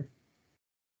answer here.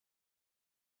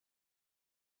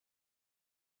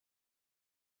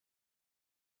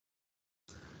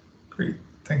 Great,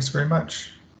 thanks very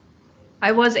much.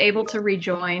 I was able to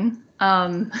rejoin.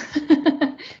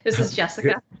 This is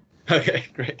Jessica. Okay,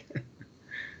 great.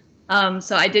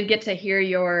 So I did get to hear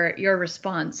your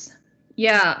response.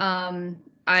 Yeah,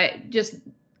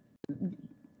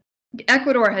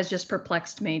 Ecuador has just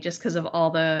perplexed me just because of all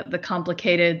the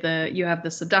complicated, you have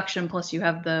the subduction plus you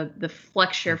have the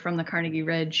flexure from the Carnegie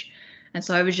Ridge. And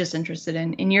so I was just interested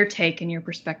in your take and your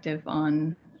perspective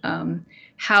on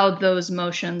how those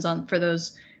motions for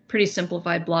those pretty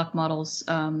simplified block models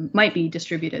might be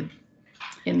distributed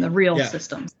in the real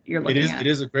systems you're looking at. It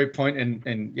is a great point,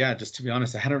 and yeah, just to be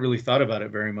honest, I hadn't really thought about it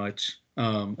very much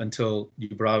until you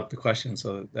brought up the question.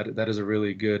 So that is a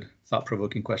really good,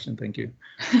 thought-provoking question. Thank you.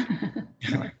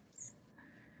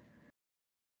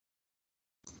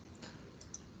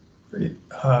 Great.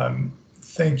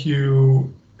 Thank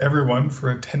you, everyone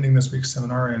for attending this week's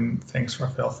seminar, and thanks,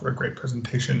 Rafael, for a great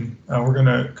presentation. We're going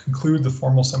to conclude the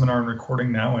formal seminar and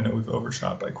recording now. I know we've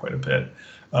overshot by quite a bit,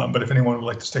 but if anyone would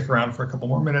like to stick around for a couple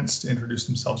more minutes to introduce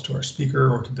themselves to our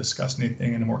speaker or to discuss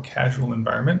anything in a more casual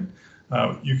environment,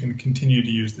 you can continue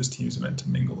to use this Teams event to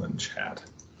mingle and chat.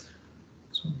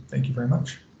 So thank you very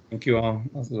much. Thank you all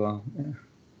as well. Yeah.